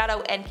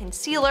eyeshadow and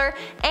concealer,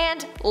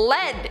 and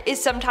lead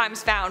is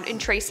sometimes found in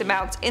trace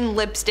amounts in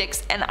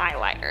lipsticks and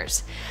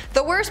eyeliners.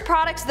 The worst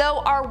products though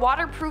are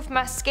waterproof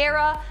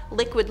mascara,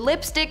 liquid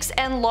lipsticks,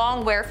 and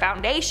long wear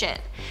foundation.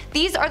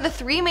 These are the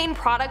 3 main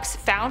products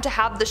found to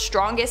have the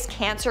strongest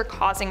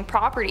cancer-causing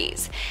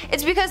properties.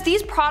 It's because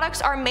these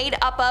products are made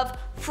up of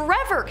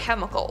forever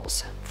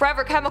chemicals.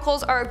 Forever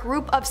chemicals are a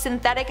group of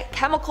synthetic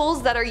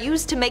chemicals that are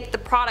used to make the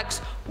products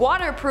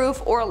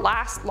waterproof or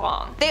last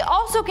long. They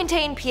also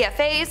contain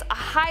PFAs, a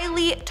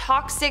highly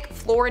toxic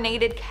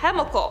fluorinated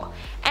chemical,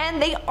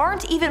 and they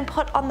aren't even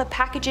put on the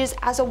packages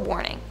as a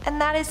warning,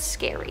 and that is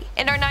scary.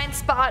 In our 9th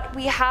spot,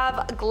 we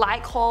have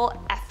glycol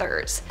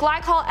ethers.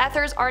 Glycol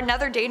ethers are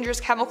another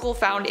dangerous chemical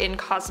found in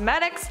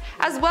cosmetics,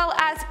 as well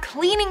as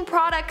cleaning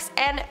products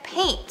and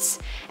paints.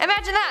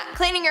 Imagine that,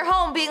 cleaning your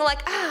home being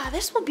like,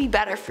 this will be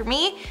better for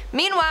me.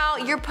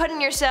 Meanwhile, you're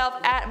putting yourself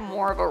at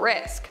more of a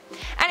risk.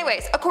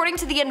 Anyways, according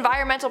to the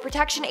Environmental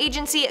Protection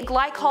Agency,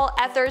 glycol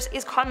ethers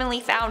is commonly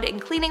found in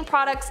cleaning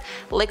products,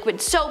 liquid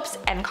soaps,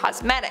 and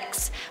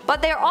cosmetics.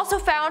 But they are also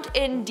found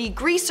in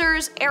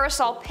degreasers,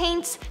 aerosol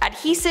paints,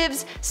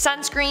 adhesives,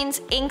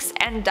 sunscreens, inks,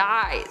 and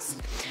dyes.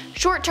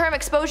 Short-term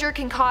exposure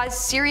can cause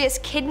serious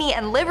kidney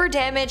and liver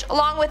damage,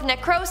 along with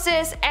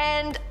necrosis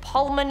and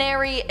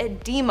pulmonary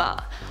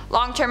edema.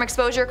 Long-term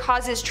exposure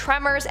causes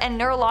tremors and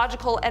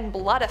neurological and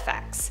blood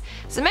effects.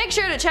 So make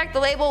sure to check the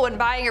label when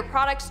buying your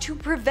products to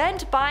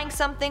prevent buying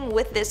something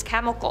with this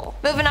chemical.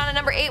 Moving on to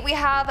number 8, we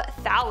have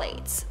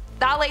phthalates.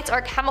 Phthalates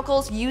are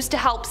chemicals used to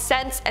help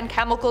scents and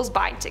chemicals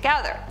bind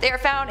together. They are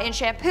found in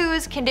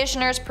shampoos,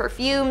 conditioners,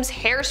 perfumes,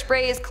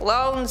 hairsprays,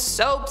 colognes,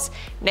 soaps,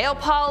 nail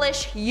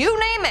polish, you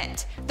name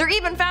it. They're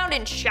even found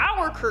in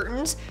shower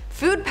curtains,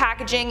 food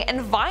packaging,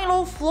 and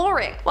vinyl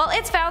flooring. Well,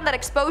 it's found that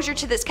exposure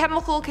to this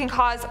chemical can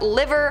cause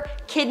liver,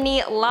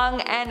 kidney,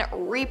 lung, and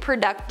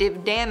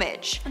reproductive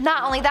damage.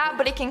 Not only that,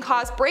 but it can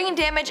cause brain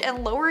damage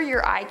and lower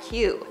your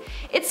IQ.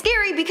 It's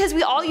scary because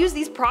we all use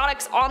these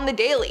products on the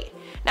daily.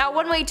 Now,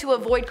 one way to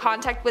avoid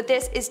contact with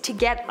this is to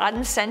get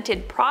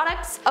unscented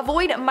products,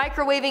 avoid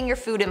microwaving your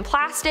food in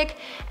plastic,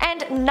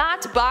 and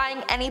not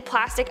buying any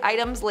plastic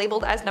items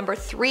labeled as number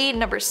 3,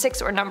 number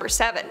 6, or number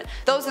 7.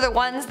 Those are the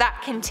ones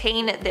that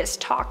contain this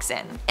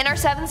toxin. In our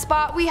 7th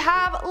spot, we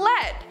have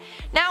lead.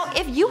 Now,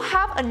 if you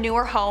have a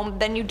newer home,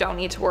 then you don't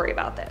need to worry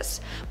about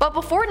this. But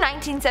before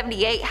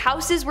 1978,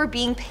 houses were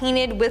being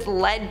painted with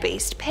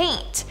lead-based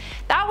paint.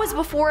 That was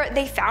before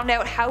they found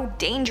out how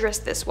dangerous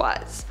this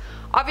was.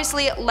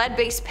 Obviously,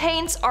 lead-based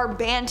paints are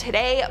banned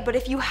today, but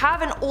if you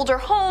have an older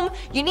home,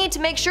 you need to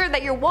make sure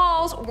that your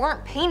walls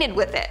weren't painted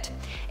with it.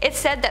 It's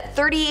said that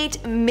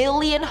 38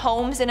 million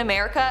homes in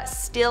America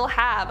still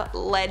have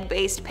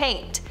lead-based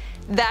paint.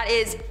 That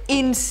is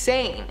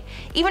insane.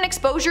 Even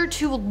exposure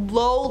to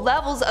low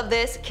levels of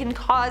this can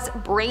cause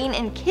brain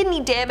and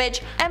kidney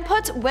damage and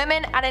puts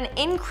women at an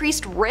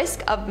increased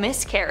risk of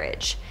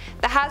miscarriage.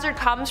 The hazard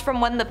comes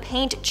from when the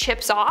paint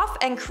chips off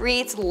and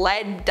creates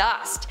lead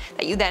dust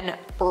that you then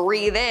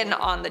breathe in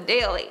on the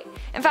daily.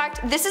 In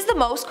fact, this is the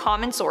most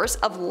common source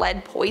of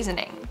lead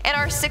poisoning. In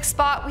our 6th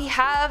spot, we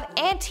have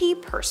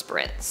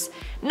antiperspirants.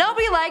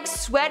 Nobody likes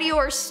sweaty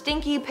or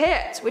stinky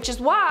pits, which is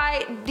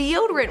why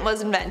deodorant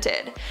was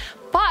invented.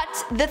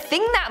 But the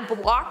thing that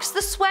blocks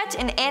the sweat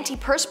in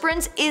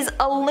antiperspirants is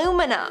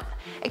aluminum.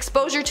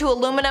 Exposure to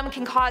aluminum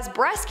can cause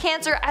breast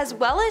cancer as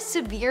well as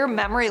severe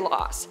memory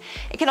loss.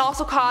 It can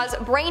also cause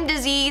brain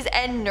disease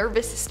and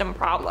nervous system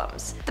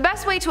problems. The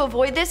best way to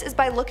avoid this is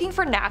by looking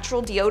for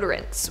natural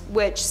deodorants,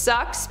 which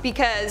sucks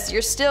because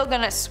you're still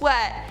gonna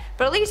sweat,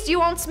 but at least you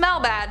won't smell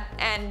bad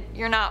and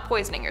you're not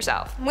poisoning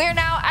yourself. We're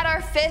now at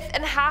our 5th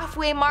and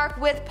halfway mark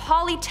with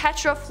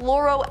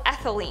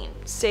polytetrafluoroethylene.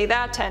 Say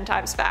that 10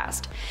 times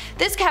fast.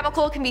 This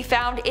chemical can be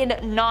found in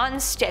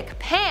non-stick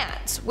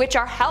pans, which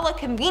are hella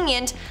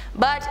convenient,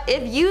 but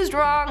if used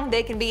wrong,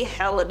 they can be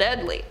hella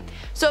deadly.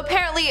 So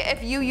apparently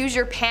if you use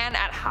your pan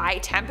at high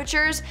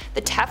temperatures,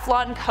 the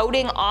Teflon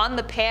coating on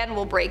the pan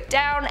will break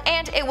down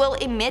and it will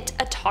emit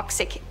a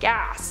toxic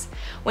gas.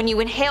 When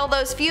you inhale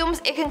those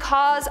fumes, it can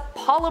cause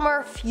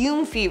polymer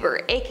fume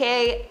fever,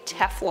 aka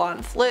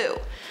Teflon flu.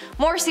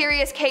 More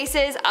serious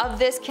cases of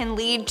this can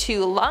lead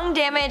to lung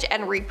damage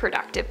and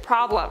reproductive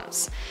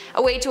problems.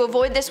 A way to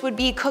avoid this would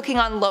be cooking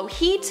on low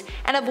heat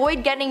and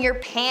avoid getting your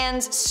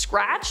pans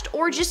scratched,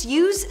 or just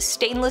use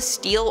stainless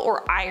steel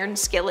or iron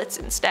skillets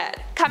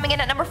instead. Coming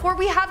in at number 4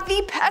 we have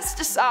the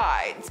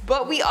pesticides,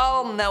 but we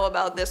all know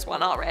about this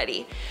one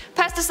already.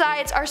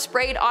 Pesticides are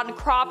sprayed on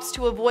crops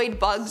to avoid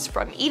bugs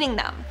from eating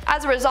them.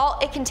 As a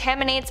result, it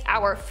contaminates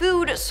our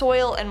food,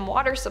 soil, and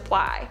water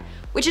supply,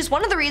 which is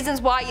one of the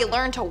reasons why you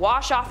learn to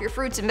wash off your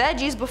fruits and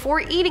veggies before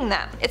eating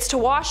them. It's to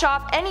wash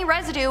off any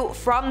residue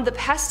from the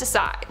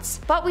pesticides.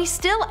 But we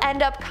still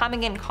end up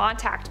coming in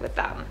contact with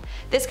them.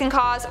 This can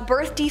cause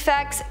birth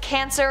defects,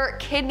 cancer,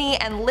 kidney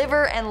and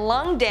liver and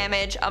lung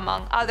damage,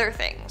 among other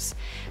things.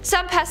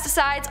 Some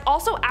pesticides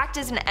also act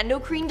as an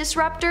endocrine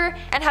disruptor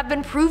and have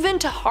been proven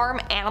to harm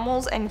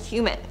animals and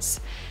humans.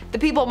 The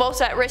people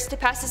most at risk to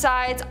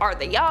pesticides are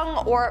the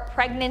young, or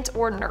pregnant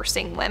or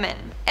nursing women.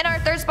 In our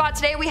 3rd spot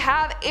today we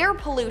have air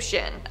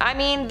pollution. I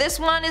mean, this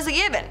one is a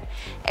given.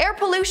 Air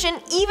pollution,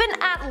 even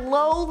at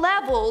low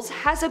levels,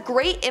 has a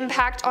great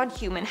impact on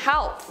human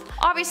health.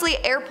 Obviously,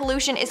 air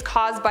pollution is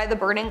caused by the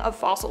burning of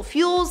fossil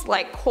fuels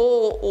like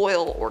coal,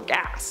 oil, or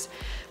gas.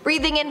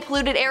 Breathing in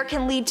polluted air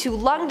can lead to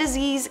lung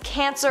disease,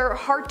 cancer,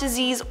 heart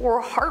disease, or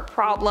heart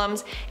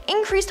problems,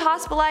 increased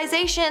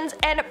hospitalizations,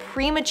 and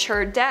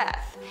premature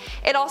death.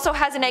 It also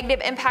has a negative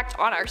impact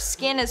on our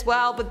skin as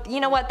well, but you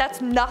know what,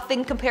 that's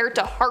nothing compared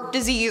to heart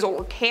disease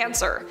or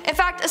cancer. In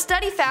fact, a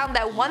study found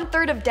that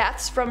 1/3 of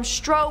deaths from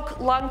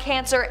stroke, lung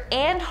cancer,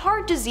 and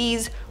heart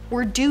disease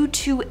were due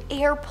to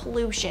air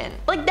pollution.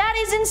 Like, that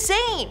is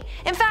insane!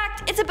 In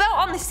fact, it's about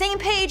on the same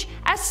page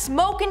as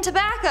smoke and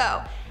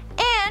tobacco.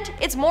 And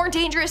it's more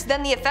dangerous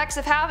than the effects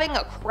of having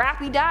a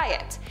crappy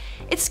diet.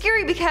 It's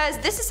scary because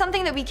this is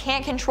something that we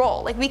can't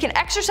control. Like, we can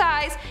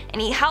exercise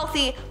and eat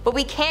healthy, but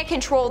we can't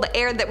control the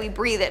air that we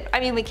breathe in.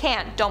 I mean, we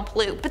can, don't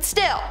pollute, but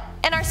still.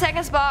 In our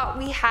 2nd spot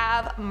we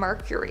have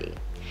mercury.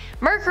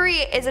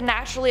 Mercury is a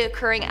naturally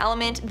occurring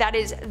element that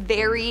is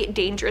very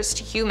dangerous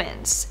to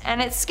humans. And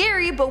it's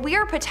scary, but we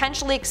are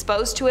potentially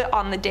exposed to it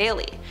on the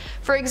daily.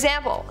 For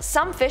example,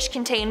 some fish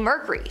contain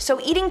mercury, so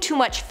eating too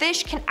much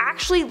fish can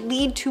actually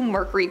lead to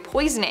mercury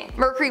poisoning.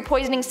 Mercury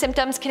poisoning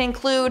symptoms can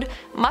include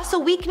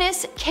muscle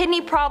weakness,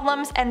 kidney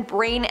problems, and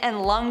brain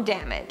and lung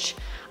damage.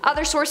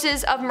 Other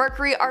sources of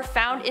mercury are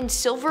found in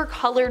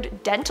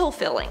silver-colored dental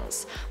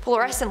fillings,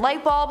 fluorescent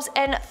light bulbs,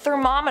 and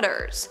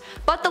thermometers.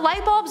 But the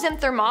light bulbs and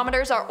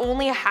thermometers are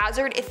only a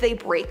hazard if they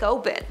break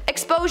open.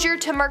 Exposure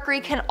to mercury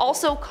can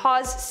also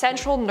cause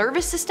central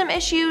nervous system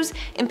issues,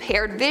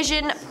 impaired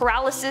vision,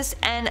 paralysis,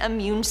 and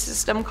immune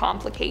system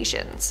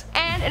complications.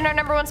 And in our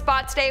number 1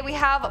 spot today we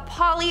have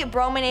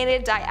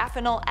polybrominated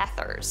diphenyl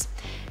ethers.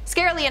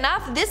 Scarily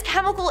enough, this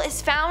chemical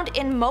is found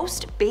in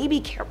most baby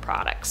care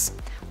products.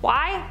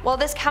 Why? Well,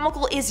 this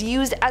chemical is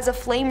used as a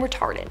flame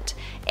retardant,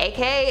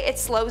 aka it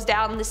slows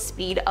down the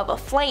speed of a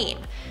flame.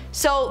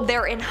 So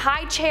they're in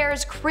high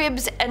chairs,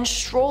 cribs, and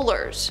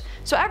strollers.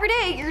 So every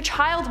day your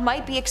child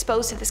might be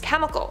exposed to this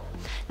chemical.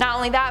 Not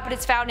only that, but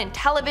it's found in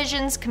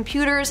televisions,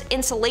 computers,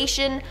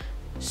 insulation,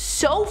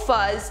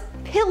 sofas,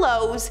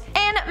 pillows,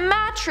 and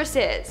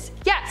mattresses.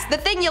 Yes, the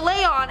thing you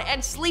lay on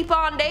and sleep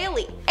on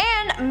daily.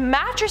 And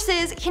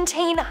mattresses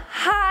contain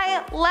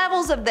high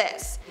levels of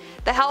this.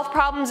 The health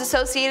problems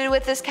associated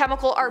with this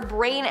chemical are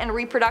brain and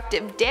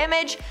reproductive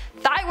damage,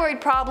 thyroid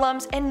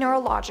problems, and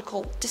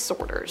neurological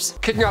disorders.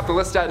 Kicking off the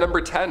list at number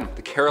 10,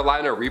 the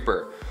Carolina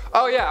Reaper.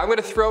 Oh yeah, I'm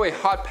gonna throw a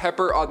hot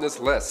pepper on this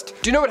list.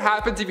 Do you know what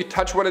happens if you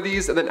touch one of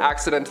these and then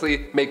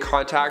accidentally make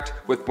contact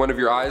with one of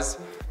your eyes?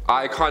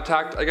 Eye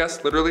contact, I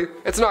guess, literally.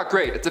 It's not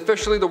great. It's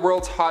officially the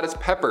world's hottest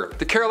pepper.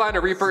 The Carolina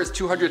Reaper is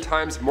 200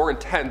 times more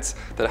intense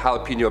than a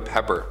jalapeno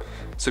pepper.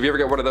 So if you ever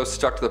get one of those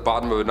stuck to the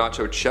bottom of a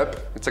nacho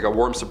chip, it's like a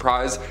warm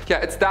surprise. Yeah,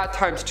 it's that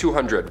times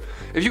 200.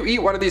 If you eat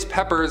one of these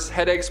peppers,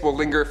 headaches will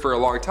linger for a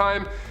long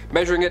time.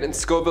 Measuring it in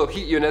Scoville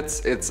heat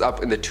units, it's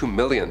up in the 2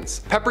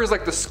 millions. Peppers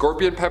like the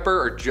scorpion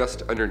pepper are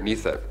just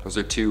underneath it. Those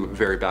are two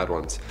very bad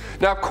ones.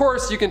 Now, of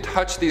course, you can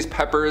touch these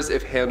peppers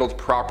if handled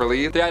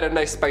properly. They add a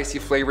nice spicy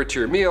flavor to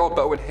your meal,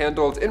 but when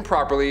handled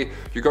improperly,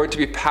 you're going to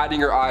be patting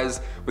your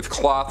eyes with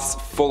cloths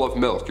full of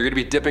milk. You're going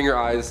to be dipping your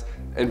eyes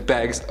in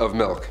bags of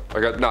milk.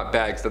 Not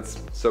bags,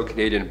 that's so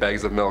Canadian,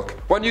 bags of milk.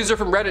 One user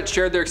from Reddit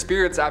shared their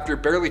experience after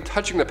barely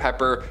touching the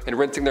pepper and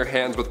rinsing their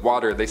hands with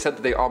water. They said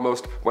that they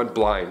almost went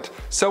blind.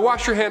 So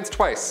wash your hands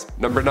twice.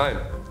 Number 9.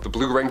 The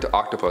blue-ringed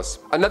octopus.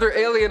 Another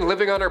alien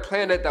living on our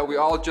planet that we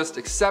all just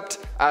accept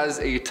as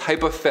a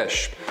type of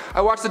fish. I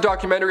watched a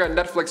documentary on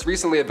Netflix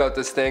recently about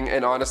this thing,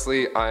 and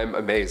honestly, I'm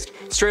amazed.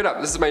 Straight up,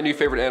 this is my new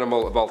favorite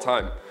animal of all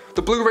time.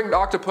 The blue-ringed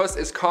octopus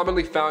is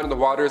commonly found in the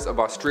waters of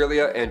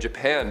Australia and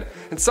Japan,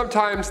 and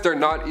sometimes they're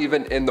not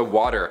even in the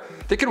water.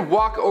 They can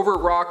walk over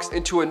rocks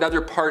into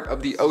another part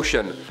of the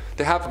ocean.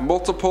 They have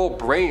multiple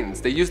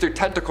brains. They use their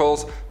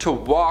tentacles to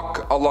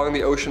walk along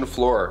the ocean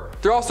floor.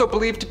 They're also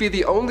believed to be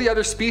the only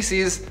other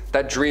species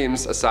that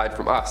dreams aside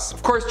from us.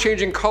 Of course,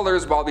 changing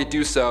colors while they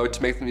do so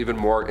to make them even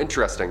more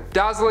interesting.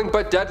 Dazzling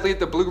but deadly,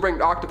 the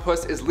blue-ringed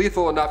octopus is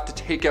lethal enough to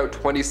take out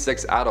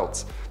 26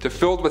 adults. They're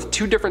filled with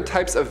 2 different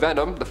types of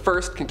venom. The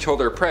first can kill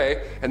their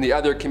prey, and the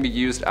other can be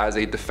used as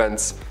a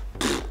defense,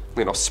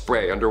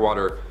 spray,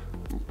 underwater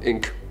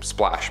ink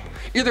splash.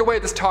 Either way,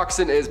 this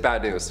toxin is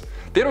bad news.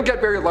 They don't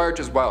get very large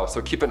as well,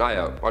 so keep an eye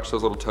out. Watch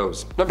those little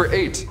toes. Number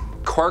 8,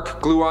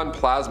 Quark Gluon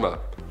plasma.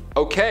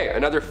 Okay,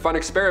 another fun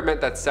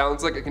experiment that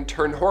sounds like it can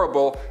turn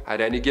horrible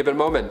at any given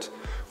moment.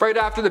 Right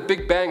after the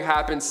Big Bang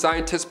happened,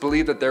 scientists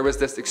believed that there was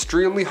this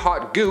extremely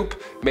hot goop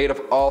made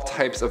of all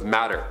types of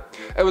matter.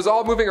 It was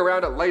all moving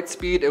around at light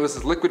speed. It was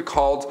this liquid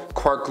called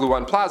quark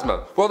gluon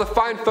plasma. Well, the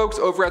fine folks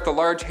over at the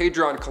Large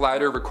Hadron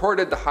Collider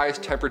recorded the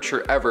highest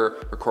temperature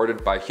ever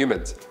recorded by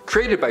humans.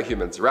 Created by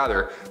humans,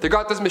 rather. They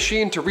got this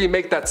machine to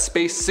remake that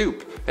space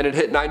soup, and it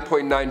hit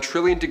 9.9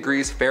 trillion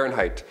degrees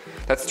Fahrenheit.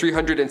 That's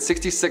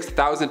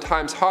 366,000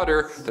 times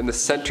hotter than the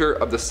center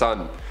of the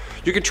sun.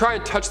 You can try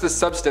and touch this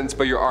substance,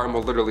 but your arm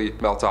will literally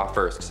melt off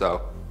first,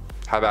 so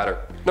have at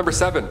her. Number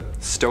 7,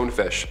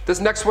 stonefish. This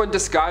next one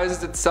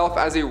disguises itself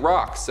as a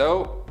rock,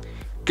 so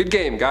good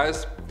game,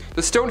 guys.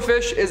 The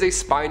stonefish is a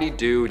spiny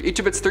dude. Each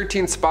of its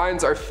 13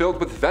 spines are filled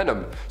with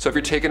venom, so if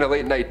you're taking a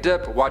late night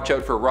dip, watch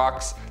out for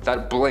rocks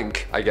that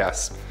blink, I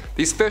guess.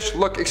 These fish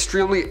look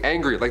extremely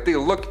angry, like they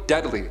look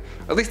deadly.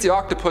 At least the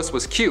octopus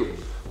was cute.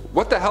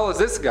 What the hell is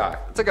this guy?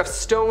 It's like a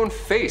stone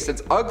face,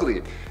 it's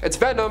ugly. Its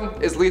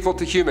venom is lethal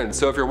to humans,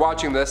 so if you're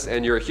watching this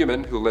and you're a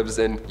human who lives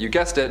in, you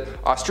guessed it,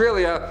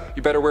 Australia,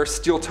 you better wear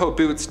steel toe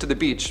boots to the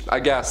beach,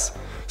 I guess.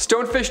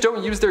 Stonefish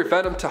don't use their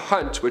venom to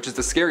hunt, which is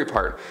the scary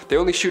part. They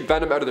only shoot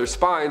venom out of their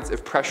spines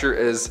if pressure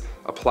is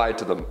applied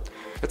to them.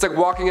 It's like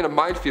walking in a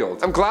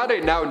minefield. I'm glad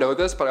I now know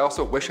this, but I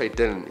also wish I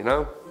didn't, you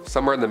know?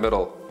 Somewhere in the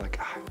middle. Like,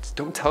 just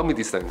don't tell me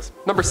these things.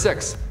 Number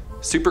 6,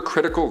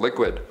 supercritical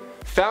liquid.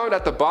 Found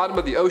at the bottom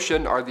of the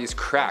ocean are these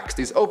cracks,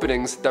 these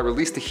openings that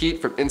release the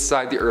heat from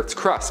inside the Earth's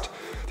crust.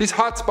 These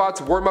hot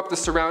spots warm up the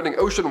surrounding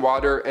ocean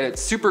water and it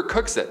super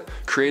cooks it,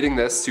 creating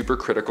this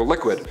supercritical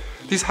liquid.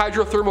 These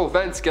hydrothermal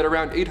vents get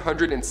around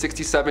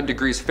 867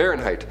 degrees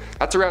Fahrenheit.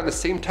 That's around the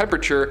same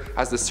temperature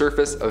as the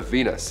surface of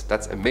Venus.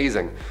 That's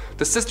amazing.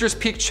 The Sisters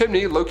Peak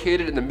chimney,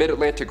 located in the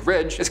Mid-Atlantic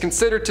Ridge, is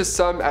considered to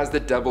some as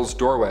the Devil's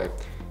Doorway.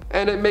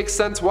 And it makes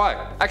sense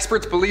why.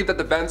 Experts believe that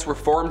the vents were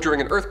formed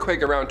during an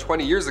earthquake around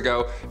 20 years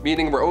ago,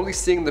 meaning we're only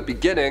seeing the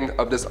beginning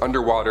of this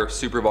underwater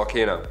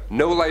supervolcano.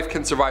 No life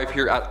can survive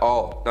here at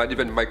all, not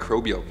even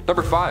microbial.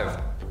 Number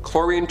 5,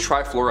 chlorine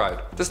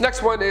trifluoride. This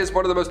next one is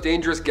one of the most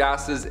dangerous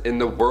gases in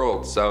the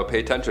world, so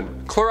pay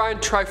attention. Chlorine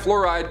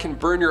trifluoride can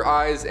burn your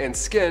eyes and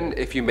skin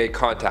if you make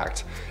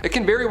contact. It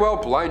can very well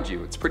blind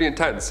you, it's pretty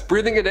intense.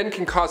 Breathing it in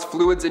can cause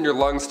fluids in your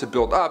lungs to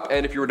build up,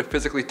 and if you were to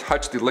physically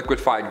touch the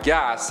liquefied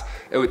gas,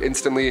 it would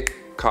instantly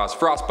cause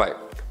frostbite.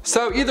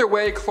 So either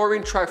way,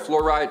 chlorine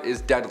trifluoride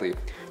is deadly.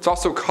 It's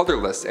also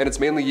colorless, and it's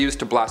mainly used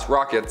to blast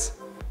rockets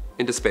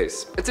into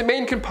space. It's a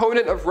main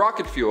component of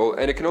rocket fuel,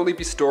 and it can only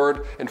be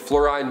stored in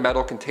fluorine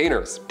metal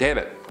containers. Damn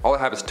it, all I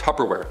have is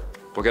Tupperware.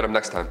 We'll get them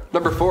next time.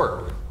 Number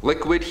 4,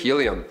 liquid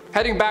helium.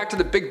 Heading back to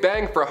the Big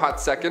Bang for a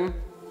hot second,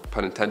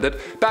 pun intended.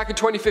 Back in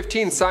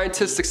 2015,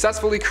 scientists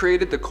successfully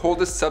created the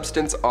coldest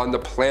substance on the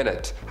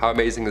planet. How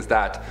amazing is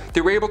that?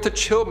 They were able to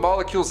chill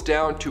molecules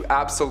down to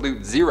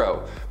absolute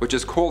zero, which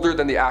is colder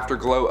than the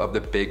afterglow of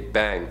the Big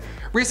Bang.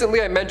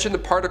 Recently I mentioned the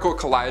particle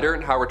collider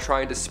and how we're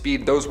trying to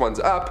speed those ones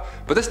up,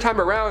 but this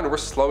time around we're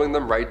slowing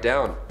them right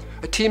down.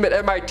 A team at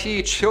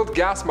MIT chilled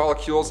gas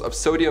molecules of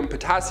sodium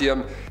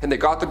potassium and they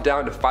got them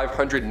down to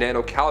 500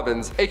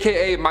 nanokelvins,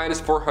 aka minus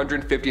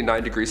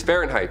 459 degrees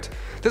Fahrenheit.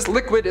 This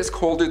liquid is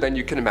colder than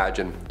you can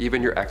imagine,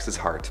 even your ex's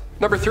heart.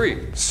 Number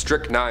 3,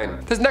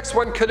 strychnine. This next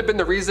one could have been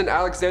the reason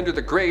Alexander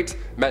the Great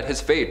met his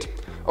fate.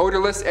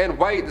 Odorless and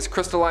white, this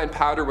crystalline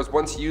powder was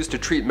once used to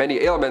treat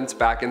many ailments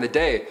back in the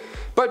day.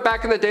 But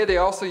back in the day, they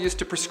also used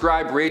to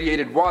prescribe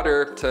radiated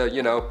water to,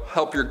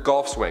 help your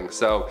golf swing.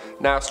 So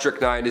now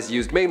strychnine is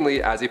used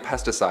mainly as a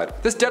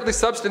pesticide. This deadly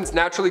substance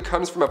naturally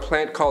comes from a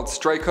plant called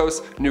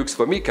Strykos nux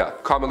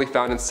vomica, commonly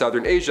found in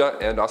southern Asia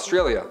and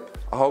Australia.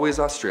 Always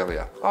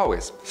Australia,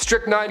 always.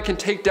 Strychnine can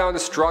take down the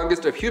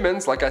strongest of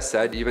humans. Like I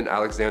said, even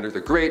Alexander the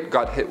Great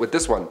got hit with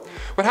this one.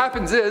 What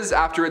happens is,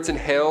 after it's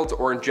inhaled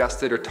or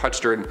ingested or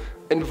touched or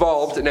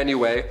involved in any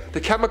way,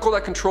 the chemical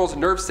that controls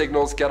nerve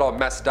signals get all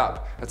messed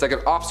up. It's like an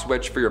off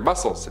switch for your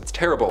muscles. It's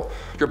terrible.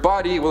 Your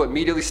body will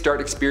immediately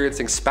start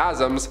experiencing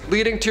spasms,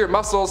 leading to your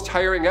muscles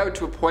tiring out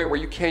to a point where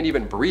you can't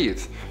even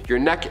breathe. Your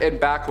neck and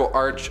back will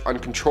arch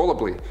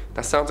uncontrollably.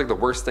 That sounds like the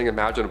worst thing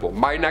imaginable.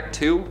 My neck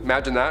too,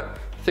 imagine that.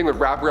 Thing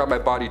would wrap around my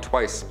body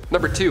twice.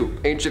 Number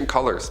 2, ancient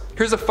colors.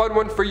 Here's a fun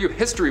one for you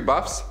history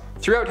buffs.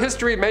 Throughout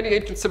history, many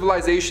ancient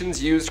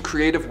civilizations used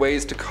creative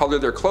ways to color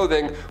their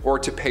clothing or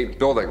to paint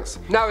buildings.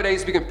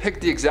 Nowadays, we can pick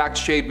the exact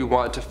shade we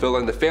want to fill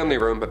in the family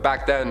room, but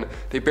back then,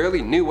 they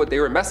barely knew what they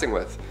were messing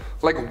with.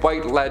 Like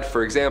white lead,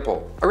 for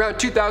example. Around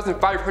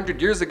 2,500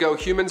 years ago,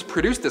 humans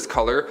produced this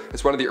color.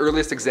 It's one of the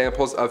earliest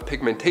examples of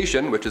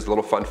pigmentation, which is a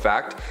little fun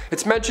fact.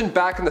 It's mentioned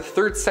back in the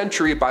 3rd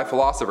century by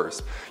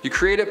philosophers. You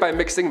create it by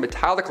mixing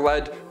metallic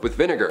lead with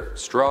vinegar,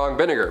 strong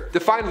vinegar. The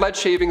fine lead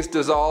shavings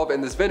dissolve in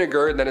this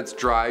vinegar, and then it's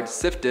dried,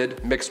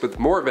 sifted, mixed with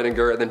more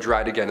vinegar, and then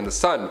dried again in the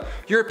sun.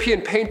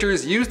 European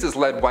painters used this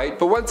lead white,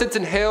 but once it's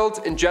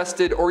inhaled,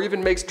 ingested, or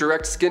even makes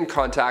direct skin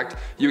contact,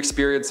 you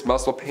experience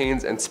muscle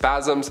pains and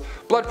spasms,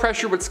 blood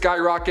pressure would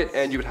skyrocket,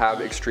 and you would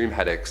have extreme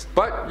headaches.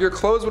 But your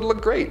clothes would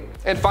look great.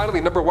 And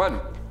finally, number 1.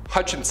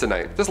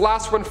 Hutchinsonite. This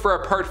last one for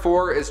our part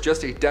 4 is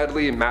just a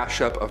deadly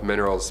mashup of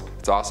minerals.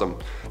 It's awesome.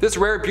 This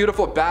rare,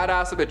 beautiful,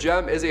 badass of a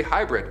gem is a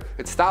hybrid.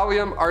 It's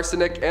thallium,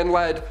 arsenic, and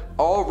lead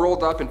all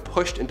rolled up and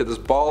pushed into this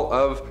ball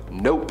of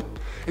nope.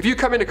 If you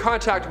come into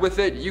contact with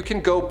it, you can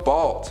go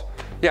bald.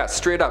 Yeah,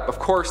 straight up. Of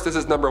course, this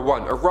is number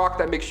 1. A rock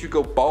that makes you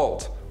go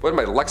bald. What am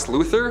I, Lex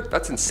Luthor?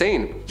 That's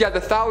insane. Yeah, the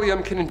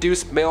thallium can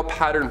induce male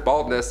pattern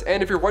baldness,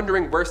 and if you're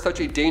wondering where such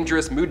a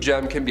dangerous mood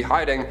gem can be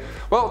hiding,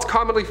 well, it's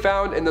commonly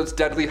found in those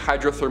deadly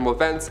hydrothermal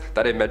vents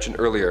that I mentioned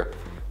earlier.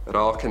 It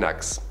all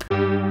connects.